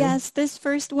online. Yes, this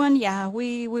first one, yeah,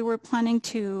 we were planning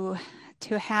to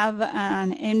to have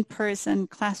an in-person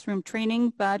classroom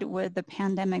training, but with the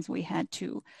pandemics, we had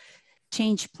to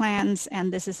change plans,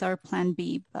 and this is our plan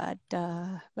B. But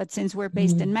since we're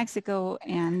based in Mexico,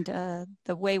 and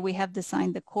the way we have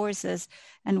designed the courses,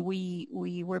 and we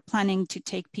were planning to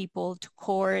take people to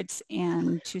courts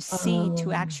and to see,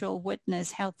 to actual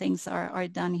witness how things are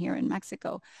done here in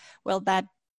Mexico. Well, that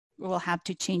will have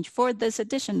to change for this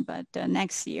edition, but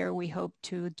next year we hope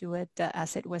to do it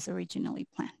as it was originally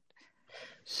planned.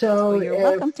 So you're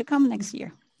welcome to come next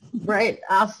year. Right.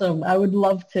 Awesome. I would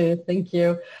love to. Thank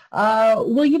you.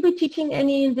 Will you be teaching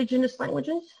any indigenous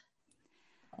languages?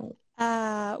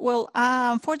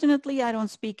 Unfortunately, I don't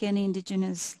speak any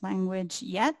indigenous language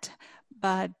yet,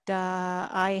 but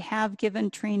I have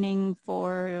given training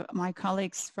for my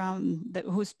colleagues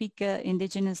who speak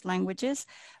indigenous languages.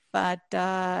 But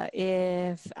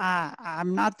if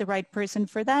I'm not the right person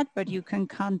for that, but you can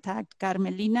contact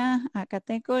Carmelina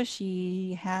Acateco.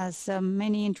 She has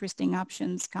many interesting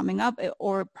options coming up,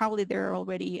 or probably they're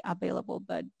already available,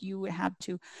 but you have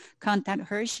to contact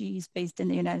her. She's based in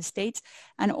the United States.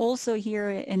 And also here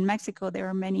in Mexico, there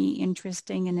are many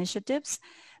interesting initiatives.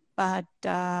 But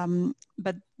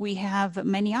we have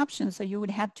many options. So you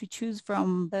would have to choose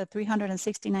from the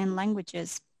 369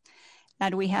 languages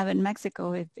that we have in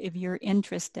Mexico if you're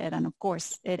interested. And of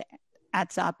course, it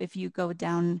adds up. If you go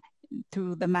down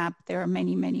through the map, there are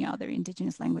many, many other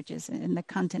indigenous languages in the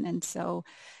continent. So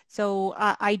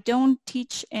I don't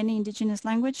teach any indigenous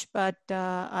language, but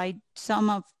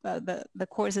some of the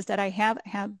courses that I have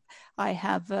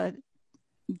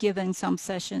given some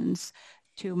sessions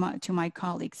to my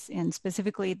colleagues, and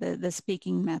specifically the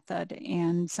speaking method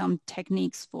and some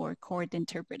techniques for court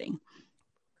interpreting.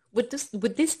 Would this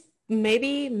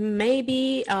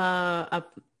maybe an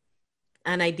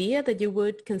idea that you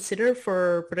would consider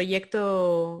for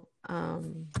Proyecto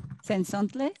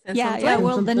Sensontle? Yeah.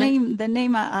 Well, the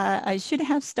name. I should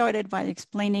have started by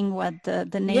explaining what the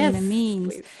name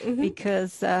means,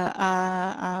 because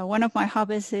one of my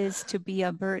hobbies is to be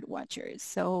a bird watcher.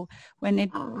 So when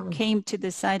it came to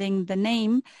deciding the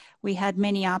name, we had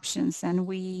many options, and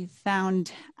we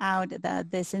found out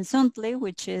that the Sensontle,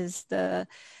 which is the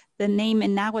name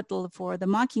in Nahuatl for the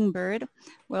mockingbird.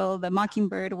 Well, the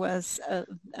mockingbird was a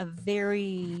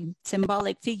very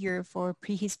symbolic figure for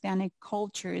pre-Hispanic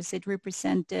cultures. It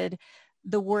represented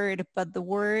the word, but the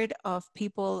word of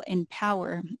people in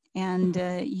power. And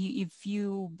if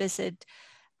you visit,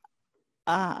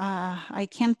 I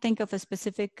can't think of a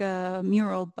specific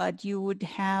mural, but you would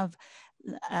have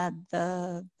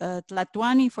the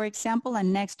Tlatoani, for example,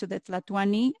 and next to the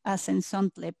Tlatoani, a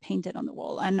Sensontle painted on the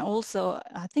wall. And also,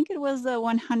 I think it was the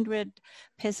 100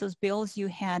 pesos bills, you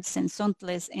had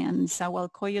Sensontles and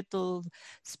Zahualcoyotl's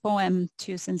poem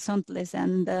to Sensontles.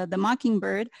 And the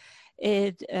mockingbird,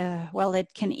 it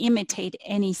can imitate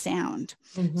any sound.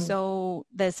 So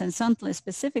the Sensontle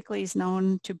specifically is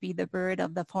known to be the bird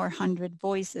of the 400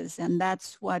 voices, and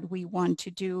that's what we want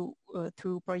to do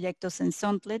through Proyecto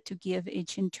Sensontle, to give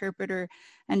each interpreter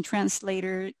and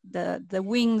translator the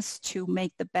wings to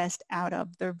make the best out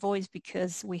of their voice,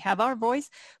 because we have our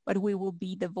voice, but we will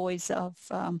be the voice of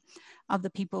the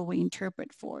people we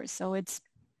interpret for. So it's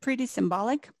pretty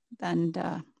symbolic, and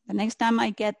the next time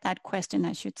I get that question,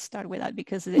 I should start with that,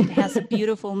 because it has a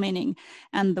beautiful meaning,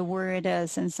 and the word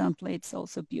Sensontle, it's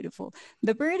also beautiful.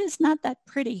 The bird is not that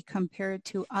pretty compared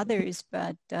to others,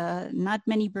 but not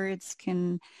many birds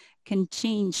can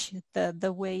change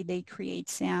the way they create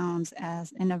sounds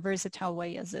as in a versatile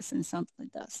way as the Sensontle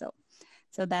does.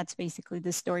 So that's basically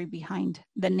the story behind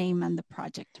the name and the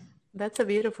project. That's a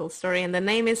beautiful story, and the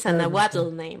name is a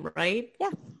Nahuatl name, right?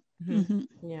 Yeah.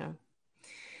 Yeah.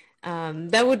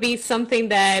 That would be something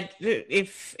that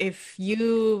if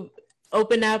you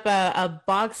open up a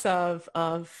box of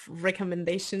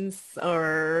recommendations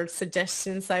or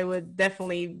suggestions, I would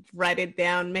definitely write it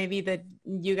down. Maybe that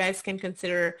you guys can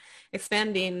consider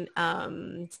expanding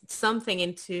something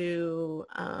into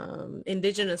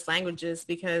indigenous languages,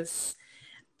 because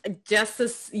just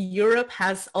as Europe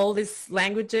has all these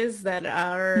languages that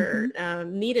are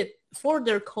needed for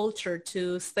their culture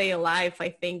to stay alive, I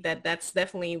think that that's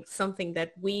definitely something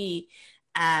that we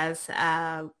as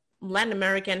Latin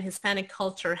American Hispanic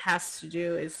culture has to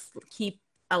do, is keep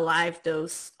alive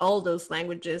all those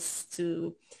languages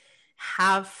to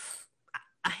have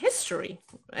a history.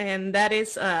 And that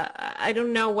is, I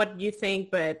don't know what you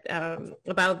think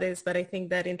about this, but I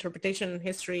think that interpretation and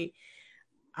history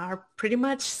are pretty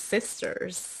much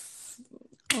sisters.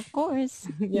 Of course.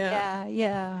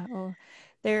 Yeah. Oh,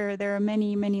 there are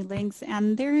many links,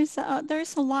 and there's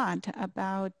a lot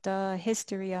about the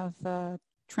history of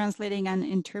translating and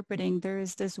interpreting, there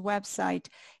is this website,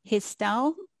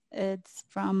 Histal. It's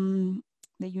from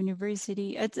the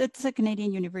university. It's a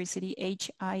Canadian university,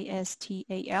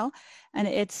 HISTAL, and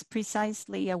it's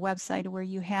precisely a website where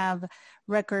you have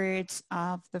records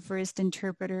of the first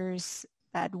interpreters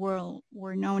that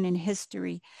were known in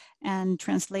history, and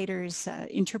translators,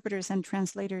 interpreters and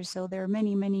translators. So there are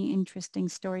many, many interesting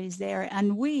stories there.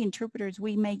 And we interpreters,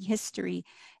 we make history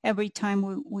every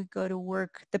time we go to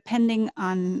work, depending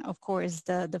on, of course,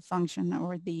 the function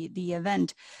or the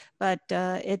event. But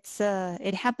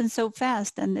it happens so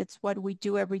fast, and it's what we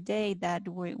do every day that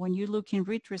when you look in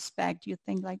retrospect, you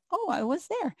think like, oh, I was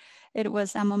there. It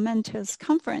was a momentous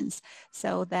conference.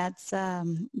 So that's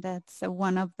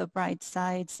one of the bright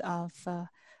sides of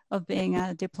being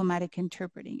a diplomatic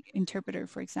interpreter,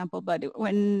 for example. But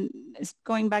when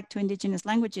going back to indigenous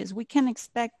languages, we can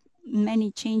expect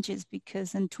many changes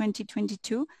because in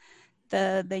 2022,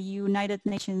 the United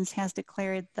Nations has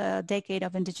declared the Decade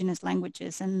of Indigenous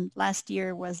Languages, and last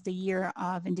year was the Year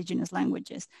of Indigenous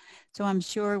Languages. So I'm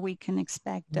sure we can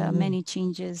expect many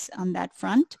changes on that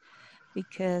front,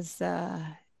 because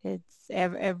it's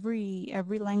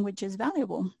every language is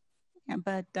valuable.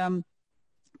 Yeah,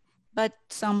 but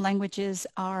some languages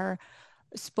are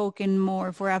spoken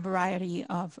more for a variety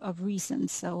of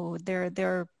reasons. So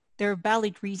there are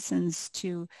valid reasons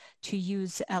to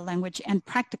use a language, and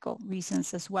practical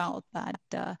reasons as well. But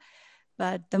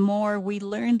the more we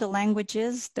learn the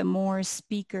languages, the more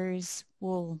speakers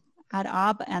will add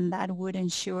up, and that would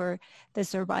ensure the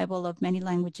survival of many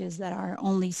languages that are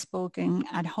only spoken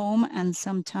at home, and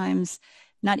sometimes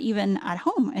not even at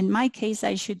home. In my case,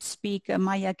 I should speak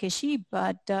Maya Keshi,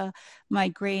 but my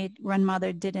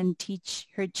great-grandmother didn't teach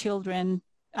her children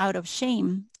out of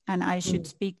shame, and I should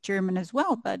speak German as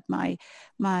well, but my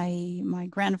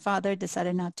grandfather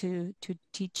decided not to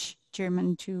teach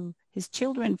German to his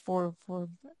children for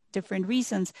different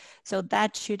reasons. So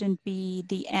that shouldn't be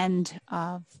the end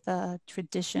of the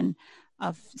tradition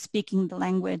of speaking the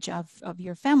language of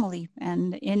your family.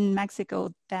 And in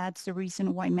Mexico, that's the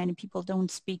reason why many people don't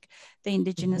speak the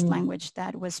indigenous language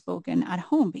that was spoken at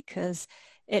home, because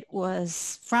it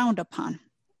was frowned upon.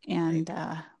 And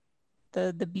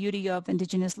the beauty of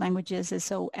indigenous languages is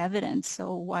so evident.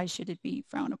 So why should it be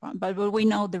frowned upon? But we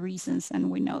know the reasons, and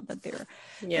we know that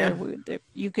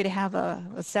you could have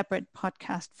a separate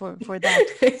podcast for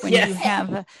that when you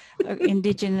have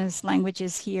indigenous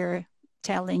languages here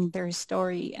telling their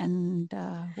story and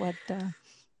what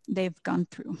they've gone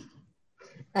through.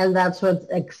 And that's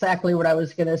exactly what I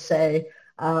was going to say.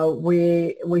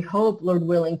 We hope, Lord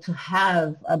willing, to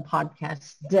have a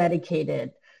podcast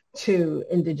dedicated to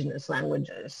indigenous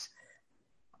languages.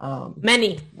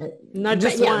 Many, not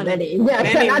just one. Many. Yeah,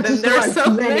 many. Not just there one, are so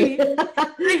many.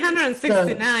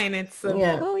 369. It's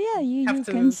oh yeah, you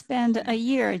can spend a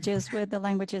year just with the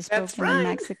languages spoken in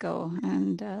Mexico,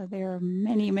 and there are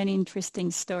many interesting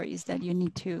stories that you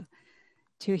need to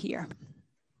hear.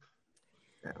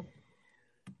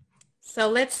 So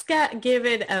let's give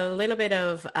it a little bit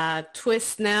of a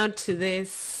twist now to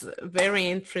this very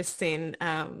interesting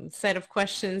set of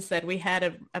questions that we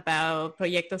had about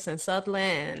Proyectos en Sotle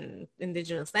and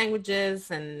indigenous languages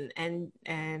and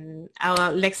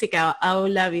our Léxica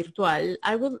Aula Virtual.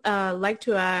 I would like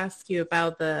to ask you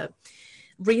about the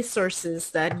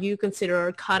resources that you consider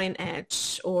are cutting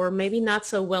edge, or maybe not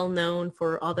so well known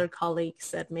for other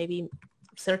colleagues that may be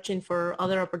searching for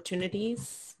other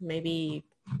opportunities. Maybe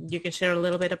you can share a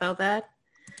little bit about that.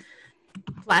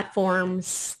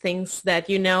 Platforms, things that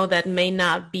you know that may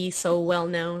not be so well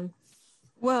known.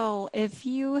 Well, if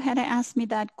you had asked me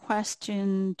that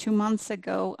question 2 months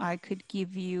ago, I could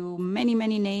give you many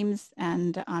names,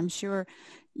 and I'm sure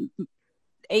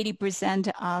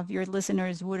 80% of your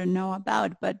listeners wouldn't know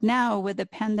about. But now with the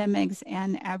pandemics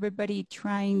and everybody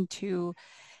trying to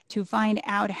find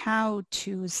out how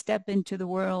to step into the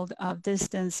world of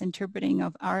distance interpreting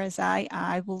of RSI,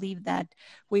 I believe that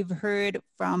we've heard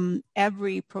from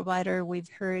every provider. We've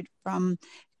heard from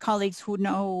colleagues who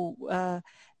know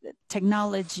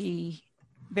technology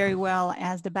very well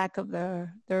as the back of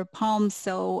their palms.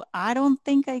 So I don't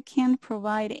think I can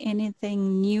provide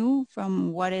anything new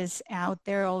from what is out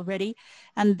there already.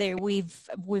 And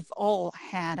we've all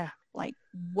had like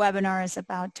webinars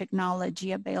about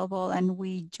technology available, and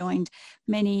we joined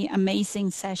many amazing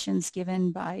sessions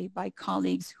given by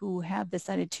colleagues who have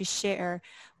decided to share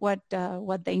what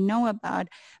they know about.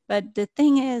 But the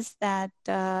thing is that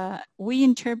we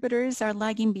interpreters are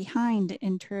lagging behind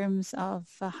in terms of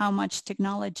how much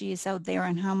technology is out there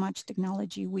and how much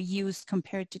technology we use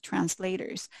compared to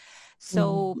translators.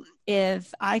 So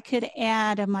if I could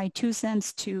add my 2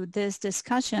 cents to this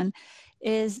discussion,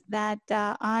 is that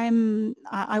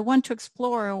I want to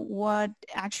explore what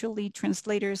actually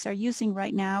translators are using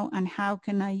right now and how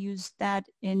can I use that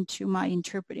into my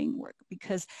interpreting work,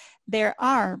 because there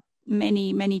are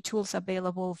many tools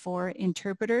available for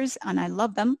interpreters, and I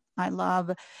love them. I love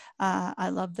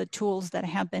the tools that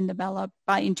have been developed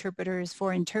by interpreters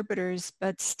for interpreters,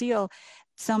 but still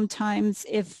sometimes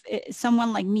if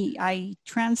someone like me, I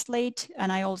translate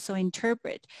and I also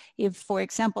interpret. If, for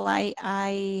example,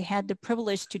 I had the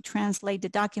privilege to translate the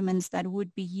documents that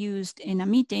would be used in a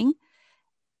meeting,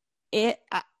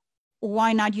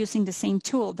 why not using the same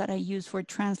tool that I use for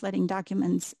translating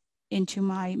documents into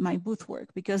my booth work,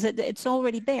 because it's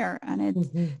already there,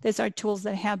 and these are tools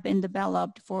that have been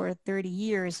developed for 30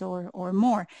 years or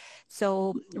more.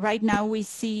 So right now we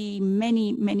see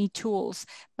many tools,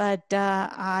 but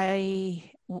what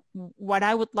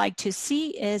I would like to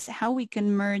see is how we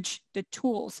can merge the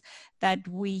tools that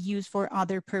we use for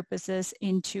other purposes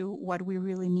into what we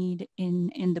really need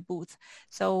in the booth.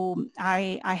 So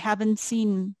I haven't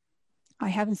seen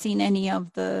any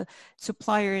of the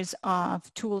suppliers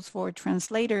of tools for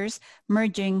translators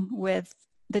merging with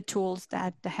the tools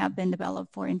that have been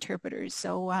developed for interpreters.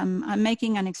 So I'm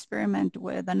making an experiment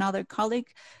with another colleague,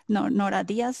 Nora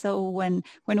Diaz. So when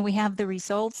we have the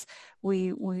results,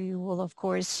 we will of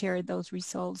course share those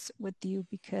results with you,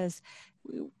 because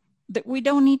we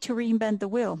don't need to reinvent the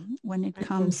wheel when it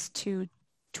comes to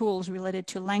tools related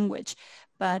to language,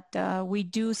 but we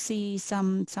do see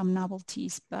some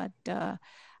novelties. But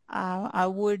I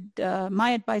would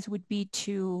my advice would be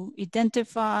to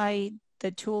identify the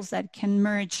tools that can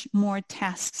merge more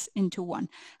tasks into one.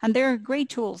 And there are great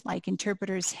tools like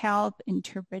Interpreters Help,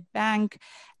 Interpret Bank,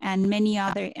 and many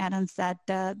other add-ons that,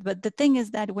 but the thing is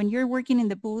that when you're working in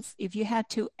the booth, if you had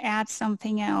to add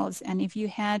something else and if you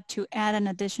had to add an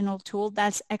additional tool,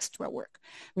 that's extra work.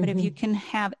 But if you can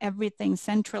have everything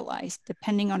centralized,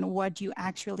 depending on what you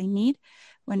actually need,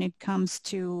 when it comes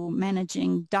to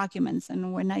managing documents.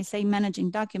 And when I say managing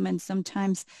documents,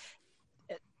 sometimes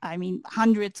I mean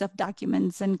hundreds of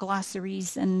documents and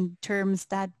glossaries and terms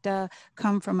that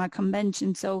come from a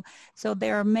convention. So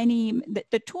there are many,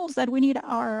 the tools that we need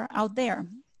are out there,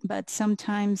 but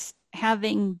sometimes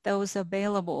having those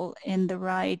available in the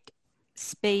right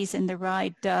space, in the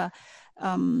right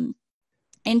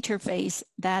interface,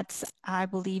 that's, I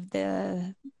believe,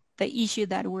 the issue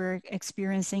that we're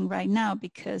experiencing right now,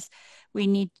 because we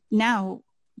need now,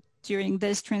 during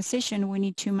this transition, we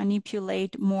need to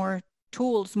manipulate more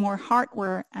tools, more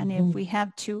hardware, and if we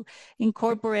have to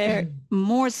incorporate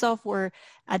more software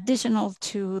additional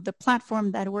to the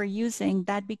platform that we're using,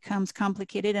 that becomes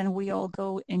complicated, and we all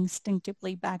go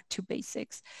instinctively back to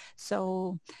basics.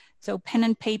 So pen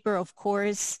and paper, of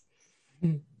course,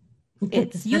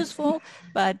 it's useful,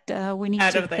 but we need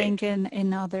to think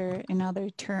in other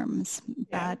terms.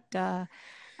 Yeah. But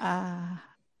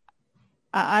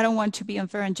I don't want to be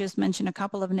unfair and just mention a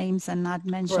couple of names and not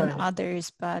mention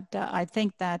others, but I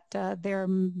think that there are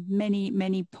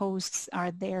many posts,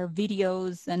 are there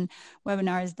videos and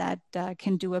webinars that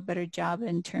can do a better job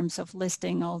in terms of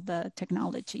listing all the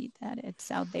technology that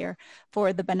it's out there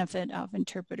for the benefit of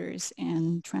interpreters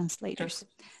and translators.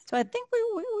 So I think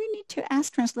we need to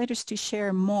ask translators to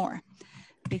share more,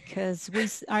 because we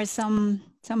are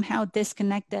somehow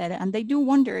disconnected, and they do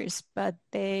wonders, but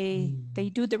they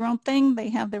do their own thing. They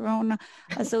have their own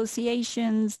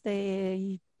associations.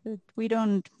 We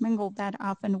don't mingle that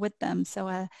often with them. So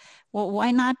well,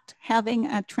 why not having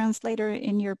a translator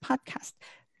in your podcast?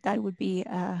 That would be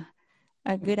a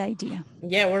good idea.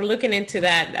 Yeah, we're looking into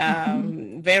that.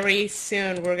 Very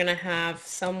soon we're going to have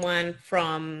someone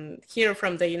from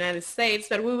the United States,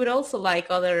 but we would also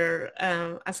like other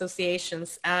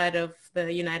associations out of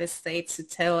the United States to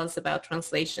tell us about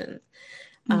translation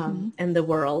and the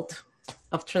world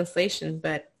of translation.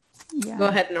 But go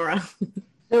ahead, Nora.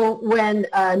 So when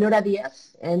Nora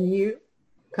Diaz and you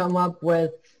come up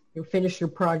with, you finish your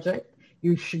project,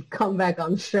 you should come back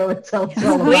on the show and tell us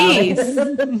all about it.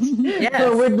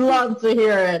 Yes. We'd love to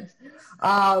hear it.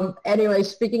 Anyway,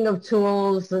 speaking of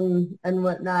tools and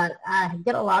whatnot, I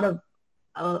get a lot of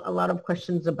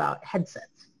questions about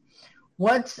headsets.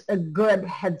 What's a good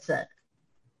headset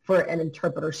for an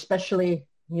interpreter, especially,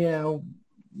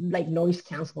 like noise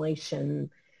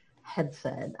cancellation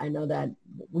headset? I know that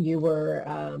you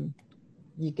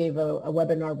gave a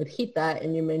webinar with Hita,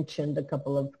 and you mentioned a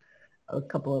couple of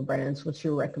brands. What's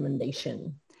your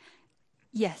recommendation?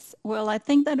 Yes. Well, I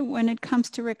think that when it comes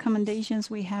to recommendations,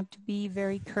 we have to be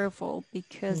very careful,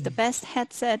 because the best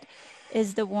headset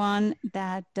is the one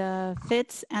that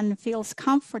fits and feels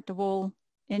comfortable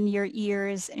in your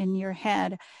ears, in your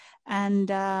head. And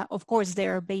of course,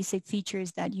 there are basic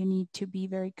features that you need to be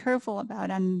very careful about.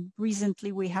 And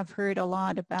recently we have heard a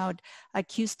lot about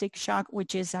acoustic shock,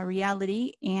 which is a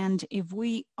reality. And if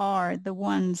we are the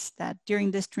ones that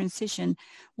during this transition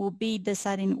will be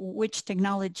deciding which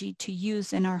technology to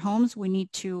use in our homes, we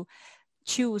need to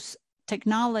choose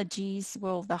technologies,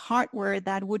 well, the hardware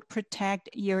that would protect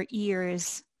your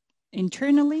ears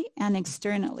internally and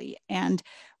externally. And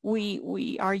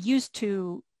we are used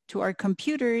to our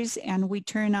computers, and we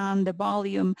turn on the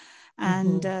volume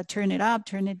and turn it up,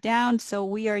 turn it down. So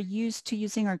we are used to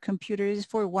using our computers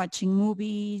for watching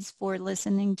movies, for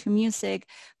listening to music.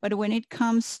 But when it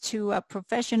comes to a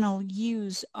professional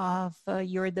use of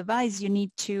your device, we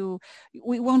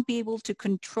won't be able to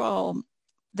control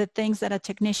the things that a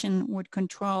technician would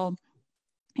control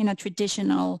in a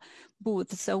traditional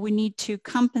booth. So we need to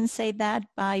compensate that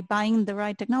by buying the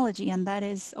right technology, and that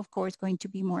is of course going to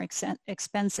be more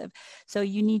expensive. So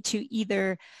you need to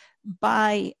either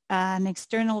buy an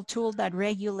external tool that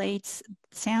regulates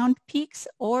sound peaks,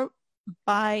 or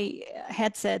buy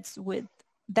headsets with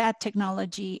that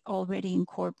technology already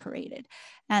incorporated.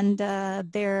 And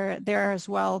there are as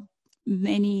well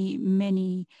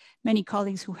many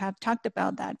colleagues who have talked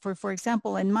about that. For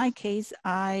example, in my case,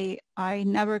 I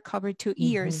never cover two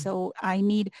ears, so I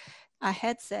need a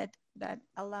headset that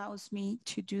allows me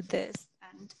to do this,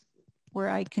 and where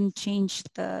I can change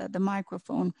the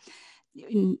microphone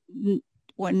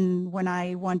when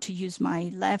I want to use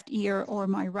my left ear or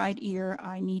my right ear.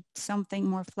 I need something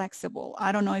more flexible.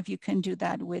 I don't know if you can do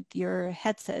that with your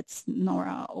headsets,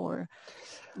 Nora or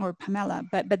Pamela,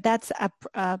 but that's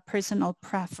a personal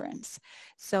preference.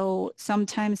 So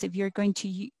sometimes if you're going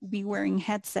to be wearing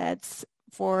headsets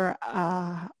for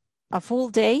a full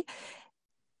day,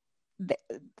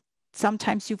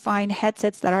 sometimes you find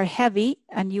headsets that are heavy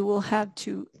and you will have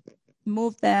to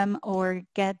move them or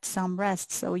get some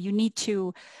rest. So you need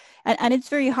to, and it's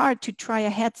very hard to try a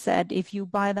headset if you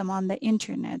buy them on the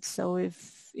internet. So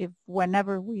if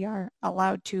whenever we are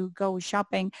allowed to go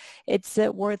shopping, it's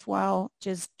worthwhile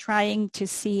just trying to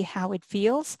see how it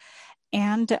feels,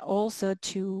 and also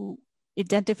to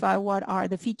identify what are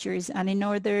the features. And in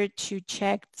order to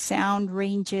check sound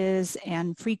ranges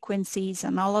and frequencies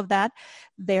and all of that,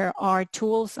 there are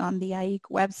tools on the AIC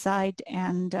website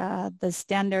and the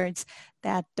standards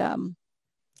that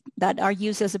are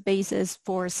used as a basis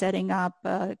for setting up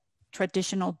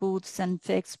traditional booths and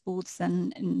fixed booths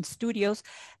and studios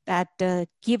that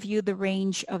give you the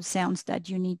range of sounds that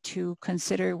you need to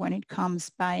consider when it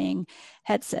comes buying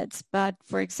headsets. But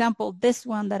for example, this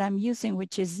one that I'm using,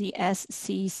 which is the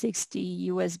SC60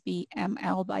 USB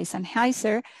ML by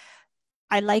Sennheiser,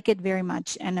 I like it very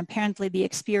much. And apparently the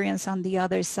experience on the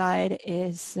other side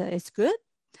is good,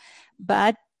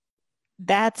 but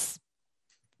that's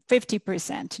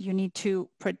 50%. You need to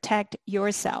protect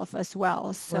yourself as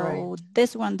well. So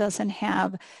this one doesn't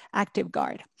have active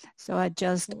guard. So I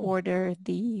just ordered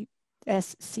the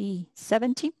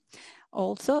SC70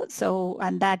 also. So,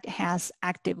 and that has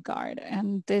active guard.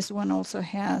 And this one also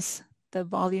has the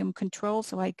volume control,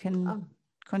 so I can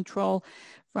control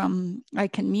from, I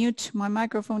can mute my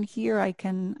microphone here. I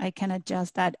can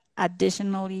adjust that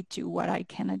additionally to what I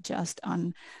can adjust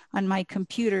on my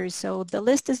computer. So the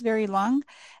list is very long,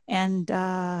 and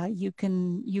you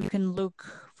can look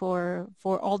for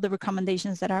all the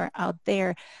recommendations that are out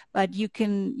there, but you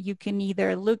can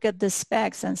either look at the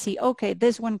specs and see, okay,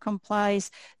 this one complies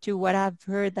to what I've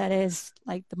heard that is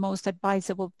like the most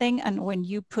advisable thing, and when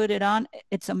you put it on,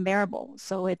 it's unbearable.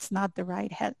 So it's not the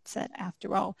right headset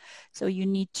after all. So you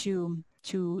need to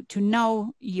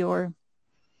know your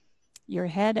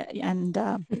head and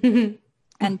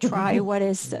and try what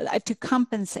is to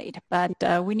compensate, but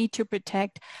we need to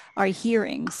protect our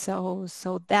hearing. So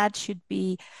that should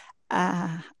be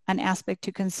an aspect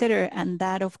to consider, and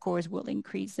that of course will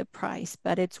increase the price,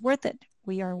 but it's worth it.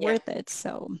 We are worth it.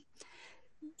 So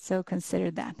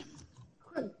consider that.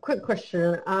 Quick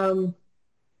question.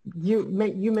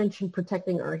 You mentioned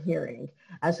protecting our hearing.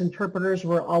 As interpreters,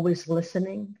 we're always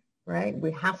listening, right?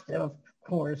 We have to, of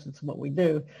course, it's what we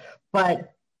do.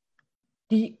 But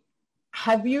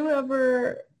have you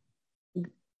ever,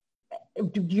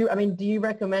 do you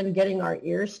recommend getting our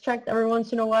ears checked every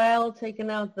once in a while, taking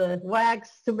out the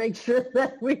wax to make sure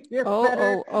that we hear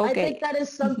better? Okay. I think that is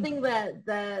something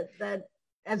that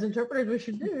as interpreters we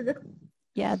should do.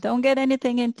 Yeah, don't get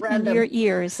anything in your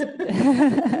ears.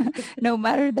 No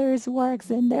matter there's wax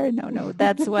in there. No,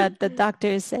 that's what the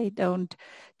doctors say. Don't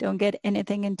get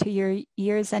anything into your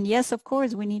ears. And yes, of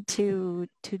course, we need to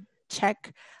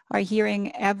check our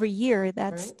hearing every year.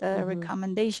 That's the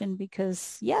recommendation,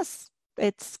 because yes,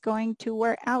 it's going to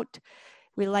wear out.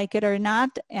 we like it or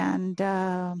not, and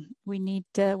we need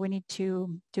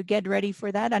to get ready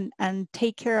for that and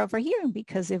take care of our hearing,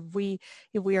 because if we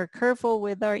are careful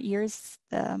with our ears,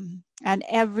 and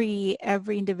every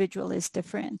individual is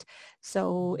different,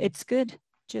 so it's good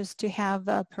just to have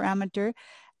a parameter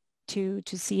to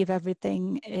see if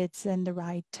everything is in the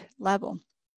right level.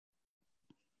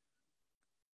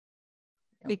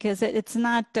 Because it's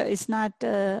not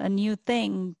a new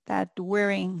thing that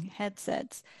wearing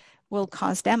headsets will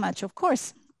cause damage. Of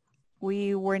course,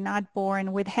 we were not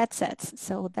born with headsets,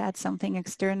 so that's something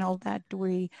external that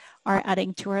we are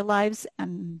adding to our lives,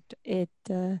 and it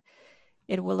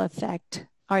will affect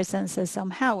our senses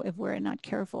somehow if we're not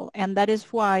careful. And that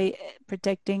is why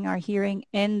protecting our hearing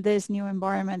in these new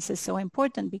environments is so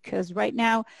important, because right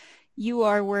now you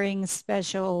are wearing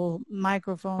special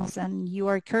microphones and you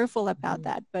are careful about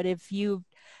that. But if you've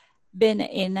been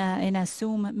in a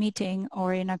Zoom meeting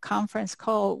or in a conference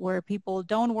call where people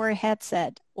don't wear a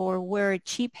headset or wear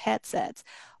cheap headsets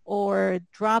or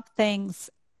drop things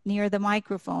near the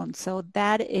microphone, so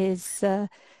that is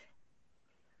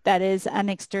an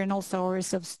external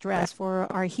source of stress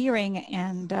for our hearing,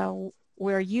 and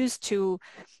we're used to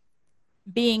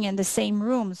being in the same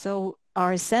room, so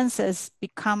our senses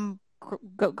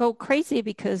go crazy,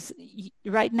 because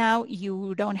right now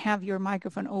you don't have your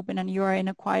microphone open and you are in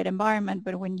a quiet environment,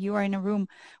 but when you are in a room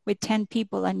with 10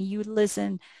 people and you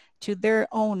listen to their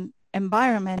own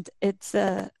environment, it's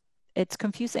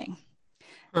confusing.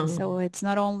 So it's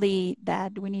not only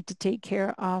that we need to take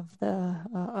care of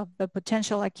the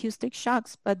potential acoustic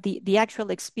shocks, but the actual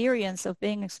experience of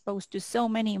being exposed to so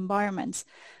many environments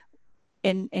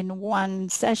in one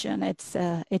session,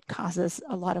 it causes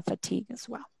a lot of fatigue as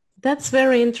well. That's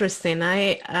very interesting.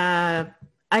 I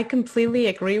completely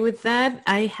agree with that.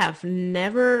 I have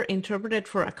never interpreted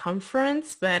for a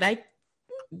conference, but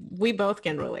we both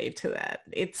can relate to that.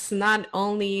 It's not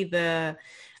only the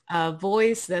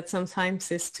voice that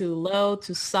sometimes is too low,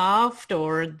 too soft,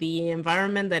 or the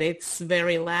environment that it's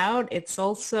very loud. It's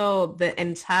also the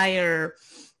entire,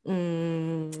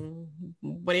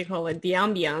 what do you call it? The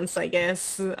ambiance, I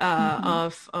guess,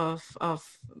 of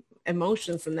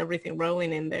emotions and everything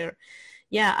rolling in there.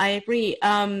 Yeah, I agree.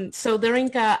 So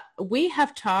Darinka, we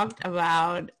have talked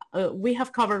about, we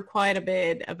have covered quite a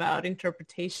bit about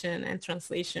interpretation and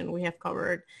translation. We have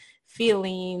covered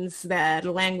feelings that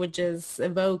languages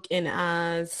evoke in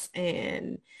us,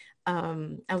 and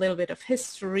a little bit of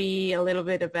history, a little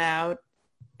bit about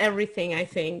everything, I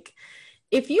think.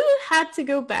 If you had to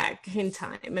go back in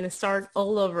time and start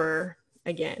all over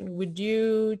again, would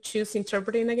you choose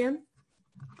interpreting again?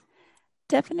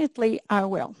 Definitely I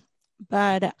will,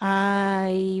 but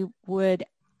I would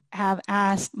have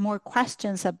asked more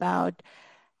questions about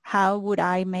how would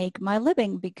I make my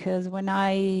living, because when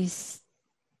I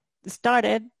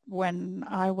started, when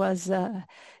I was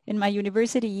in my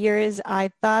university years,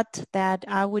 I thought that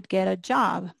I would get a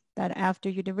job, that after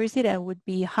university I would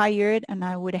be hired and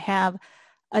I would have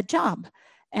a job.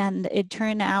 And it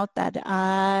turned out that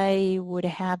I would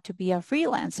have to be a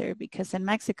freelancer, because in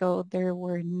Mexico, there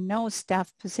were no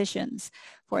staff positions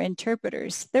for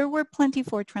interpreters. There were plenty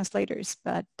for translators,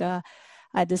 but I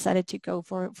decided to go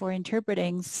for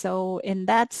interpreting. So in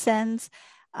that sense,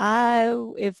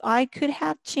 if I could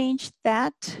have changed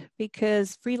that,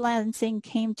 because freelancing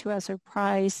came to a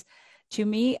surprise to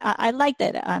me, I liked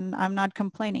it, and I'm not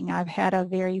complaining. I've had a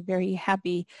very, very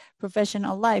happy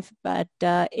professional life, but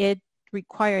it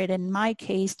required, in my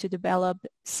case, to develop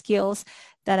skills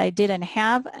that I didn't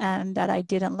have and that I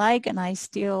didn't like, and I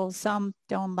still some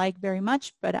don't like very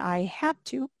much, but I have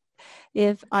to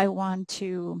if I want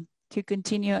to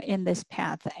continue in this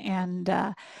path. And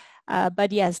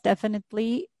but yes,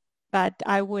 definitely. But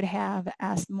I would have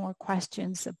asked more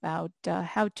questions about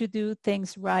how to do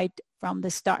things right from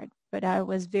the start. But I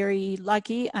was very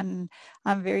lucky, and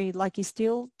I'm very lucky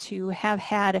still to have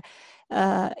had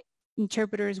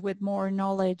interpreters with more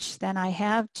knowledge than I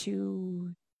have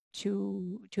to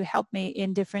help me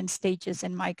in different stages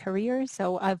in my career.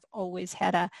 So I've always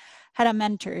had a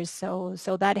mentor, so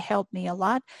that helped me a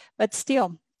lot. But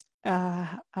still,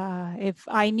 if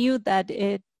I knew that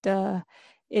it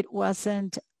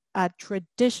wasn't a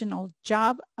traditional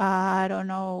job, I don't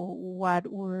know what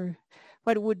would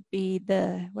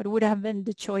have been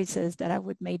the choices that I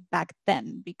would make back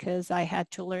then, because I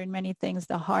had to learn many things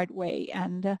the hard way,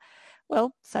 and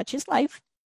well, such is life.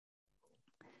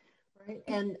 Right.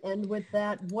 And with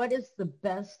that, what is the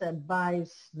best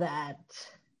advice that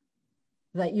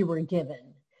you were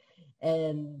given,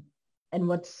 and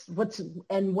what's the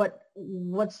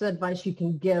advice you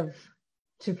can give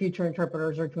to future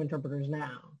interpreters or to interpreters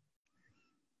now?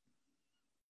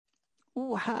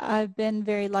 I've been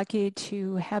very lucky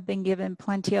to have been given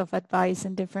plenty of advice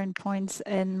in different points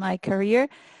in my career.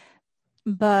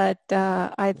 But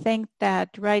I think that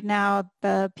right now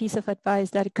the piece of advice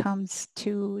that comes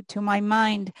to my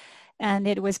mind, and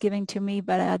it was given to me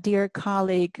by a dear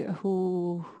colleague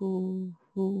who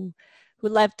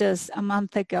left us a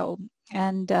month ago,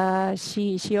 and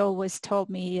she always told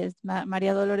me, is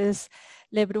Maria Dolores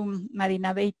Lebrum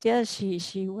Marina Beitia.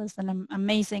 She was an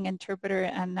amazing interpreter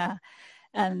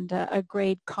and a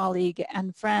great colleague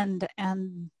and friend,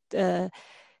 and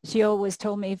she always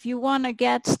told me, if you want to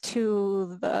get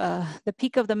to the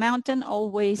peak of the mountain,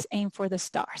 always aim for the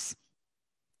stars.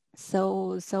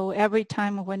 So every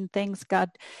time when things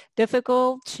got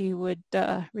difficult, she would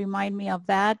remind me of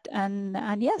that.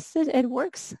 And yes, it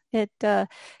works. You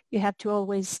have to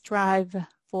always strive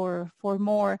for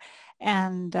more.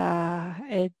 And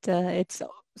it's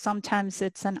sometimes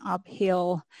it's an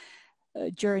uphill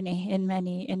journey in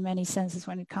many senses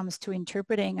when it comes to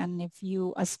interpreting. And if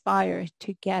you aspire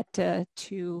to get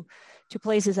to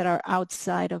places that are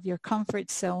outside of your comfort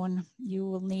zone, you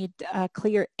will need a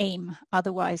clear aim.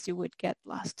 Otherwise, you would get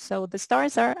lost. So the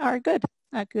stars are a good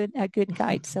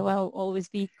guide. So I'll always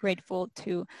be grateful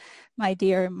to my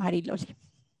dear Mariloli.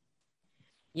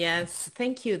 Yes,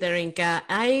 thank you, Darinka.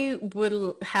 I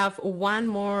will have one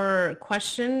more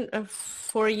question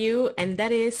for you, and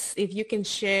that is if you can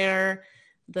share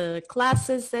the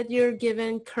classes that you're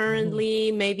given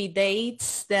currently, maybe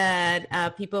dates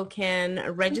that people can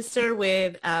register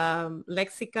with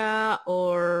Lexica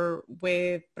or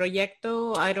with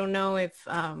Proyecto. I don't know if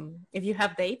you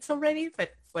have dates already,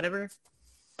 but whatever.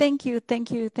 Thank you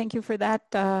for that.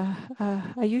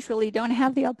 I usually don't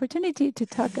have the opportunity to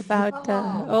talk about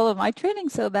all of my training,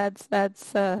 so that's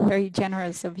very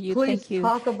generous of you. Please Thank you.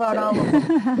 Talk about all of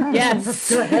them. Yes.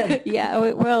 Go ahead.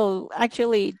 Yeah. Well,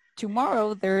 actually,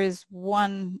 tomorrow there is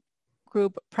one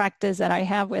group practice that I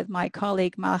have with my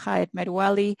colleague Malha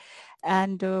Merwali,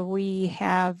 and we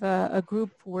have a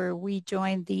group where we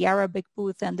join the Arabic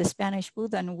booth and the Spanish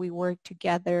booth, and we work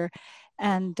together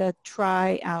and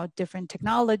try out different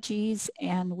technologies,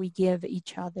 and we give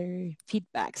each other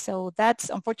feedback. So that's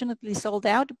unfortunately sold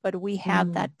out, but we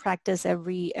have that practice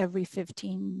every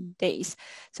 15 days.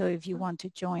 So if you want to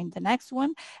join the next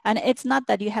one, and it's not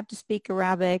that you have to speak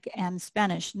Arabic and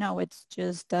Spanish. No, it's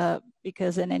just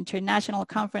because in international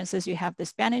conferences, you have the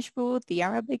Spanish booth, the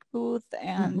Arabic booth,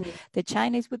 and the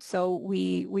Chinese booth. So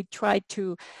we try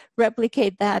to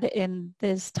replicate that in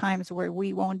these times where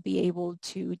we won't be able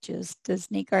to just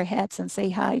sneak our heads and say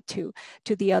hi to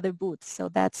the other booths. So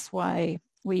that's why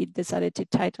we decided to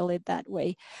title it that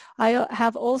way. I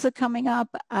have also coming up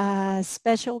a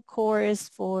special course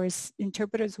for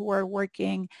interpreters who are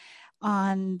working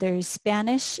on their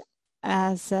Spanish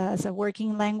as a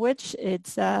working language.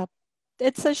 It's a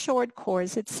short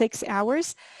course. It's 6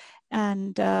 hours,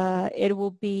 and it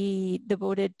will be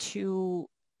devoted to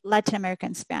Latin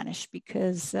American Spanish,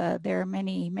 because there are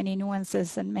many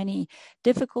nuances and many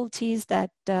difficulties that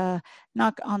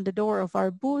knock on the door of our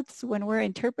booths when we're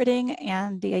interpreting,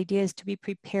 and the idea is to be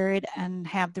prepared and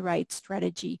have the right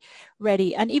strategy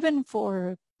ready. And even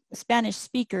for Spanish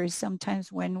speakers,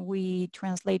 sometimes when we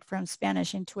translate from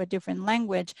Spanish into a different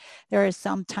language, there are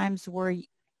some times where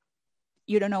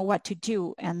you don't know what to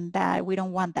do, and that we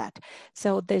don't want that.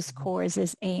 So this course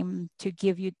is aimed to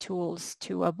give you tools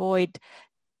to avoid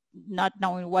not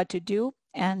knowing what to do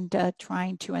and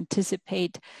trying to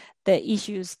anticipate the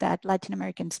issues that Latin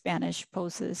American Spanish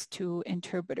poses to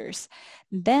interpreters.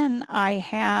 Then I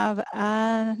have,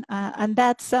 and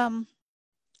that's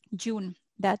June.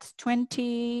 That's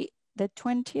the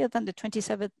 20th and the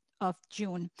 27th of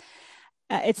June.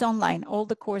 It's online. All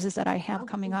the courses that I have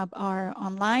coming up are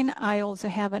online. I also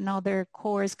have another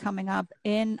course coming up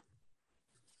in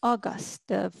August,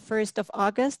 the 1st of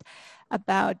August,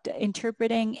 about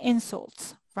interpreting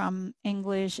insults from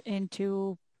English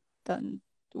into the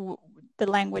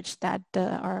language that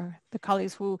the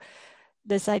colleagues who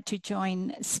decide to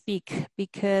join speak,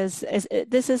 because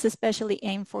this is especially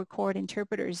aimed for court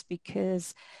interpreters,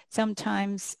 because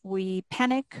sometimes we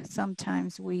panic,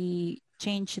 sometimes we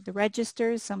change the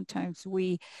registers, sometimes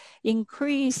we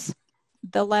increase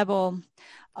the level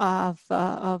of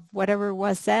whatever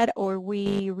was said, or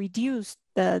we reduce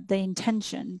the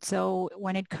intention. So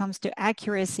when it comes to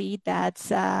accuracy,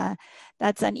 that's an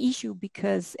issue,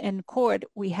 because in court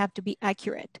we have to be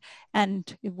accurate.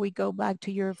 And if we go back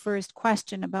to your first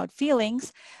question about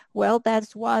feelings, well,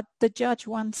 that's what the judge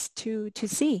wants to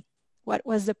see. What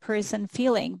was the person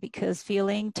feeling? Because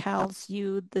feeling tells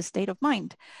you the state of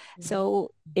mind.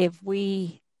 So if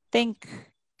we think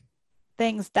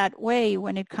things that way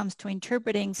when it comes to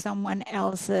interpreting someone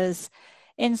else's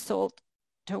insult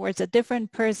towards a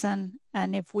different person.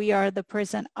 And if we are the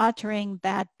person uttering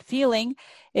that feeling,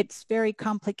 it's very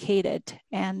complicated.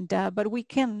 And but we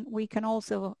can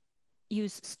also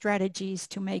use strategies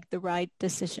to make the right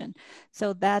decision. So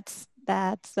that's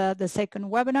the second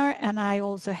webinar. And I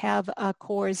also have a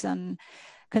course on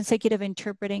consecutive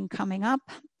interpreting coming up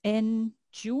in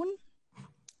June.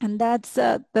 And that's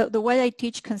the way I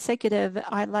teach consecutive.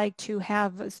 I like to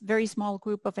have a very small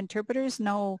group of interpreters,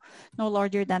 no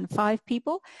larger than 5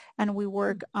 people. And we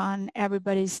work on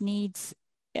everybody's needs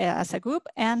as a group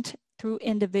and through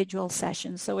individual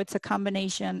sessions. So it's a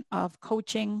combination of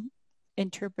coaching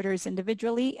interpreters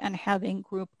individually and having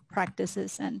group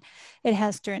practices. And it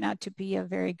has turned out to be a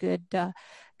very good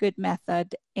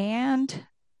method. And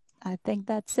I think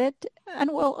that's it.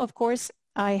 And well, of course,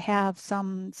 I have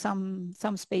some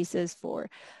spaces for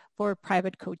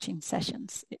private coaching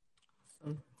sessions.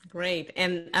 Great.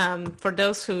 And for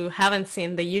those who haven't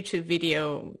seen the YouTube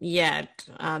video yet,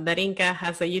 Darinka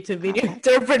has a YouTube video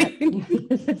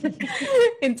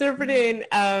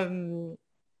interpreting.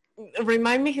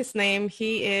 Remind me his name.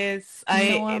 He is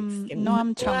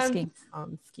Noam Chomsky.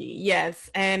 Yes,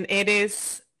 and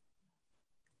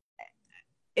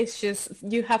it's just,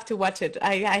 you have to watch it.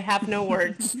 I have no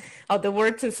words. The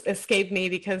words escape me,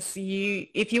 because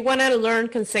if you want to learn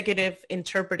consecutive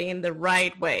interpreting the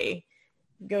right way,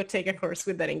 go take a course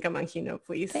with Darinka Mangino,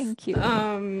 please. Thank you.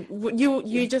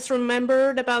 You just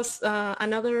remembered about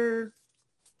another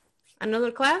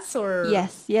class, or?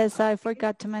 Yes, I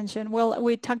forgot to mention. Well,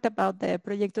 we talked about the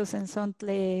Proyecto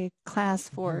Sensontle class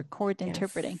for court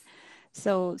interpreting.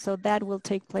 So that will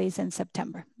take place in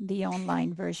September, the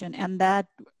online version, and that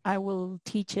I will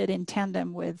teach it in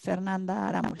tandem with Fernanda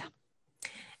Aramula.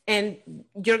 And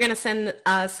you're going to send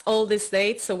us all these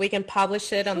dates so we can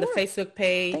publish it on the Facebook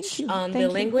page on the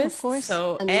Linguist. Of course.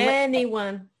 So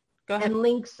anyone, go ahead. And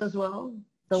links as well.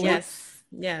 Yes.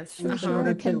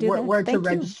 Where to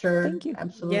register. Thank you.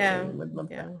 Absolutely. Yeah. Would love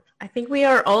that. I think we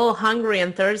are all hungry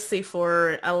and thirsty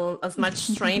for as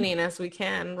much training as we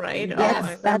can, right?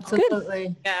 Yes, that's absolutely.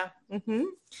 good. Yeah. Mm-hmm.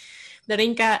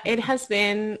 Darinka, it has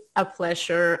been a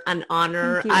pleasure, an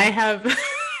honor. I have,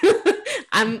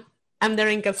 I'm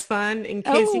Darinka's fan, in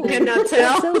case you cannot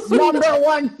tell. So Number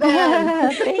one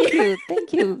fan.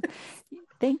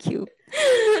 Thank you.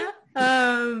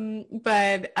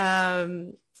 But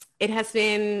it has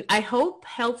been, I hope,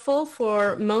 helpful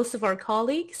for most of our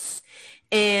colleagues,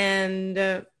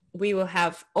 and we will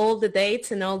have all the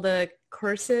dates and all the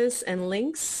courses and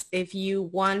links if you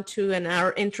want to and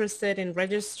are interested in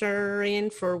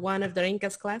registering for one of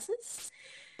Darinka's classes.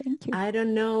 Thank you. I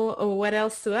don't know what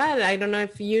else to add. I don't know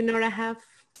if you, Nora, have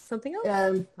something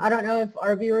else? I don't know if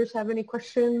our viewers have any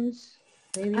questions.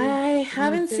 Maybe. I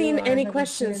haven't seen any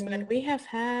questions, but we have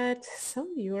had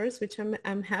some viewers, which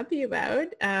I'm happy about.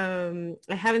 I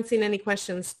haven't seen any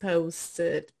questions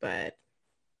posted, but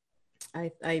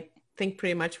I think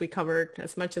pretty much we covered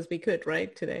as much as we could,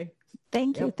 right, today.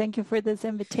 Thank you. Thank you for this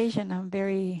invitation. I'm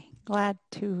very glad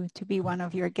to be one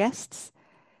of your guests.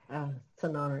 It's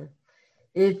an honor.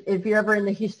 If you're ever in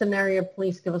the Houston area,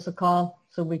 please give us a call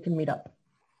so we can meet up.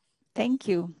 Thank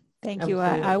you. Thank you.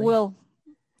 Absolutely. I will,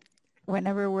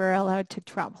 whenever we're allowed to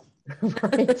travel.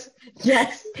 Right.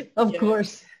 Yes, of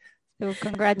course. So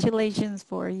congratulations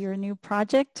for your new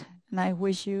project, and I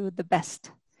wish you the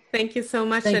best. Thank you so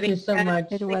much. Thank you so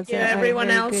much. It was everyone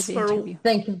else for interview.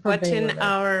 Thank you for watching being with us.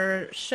 our show.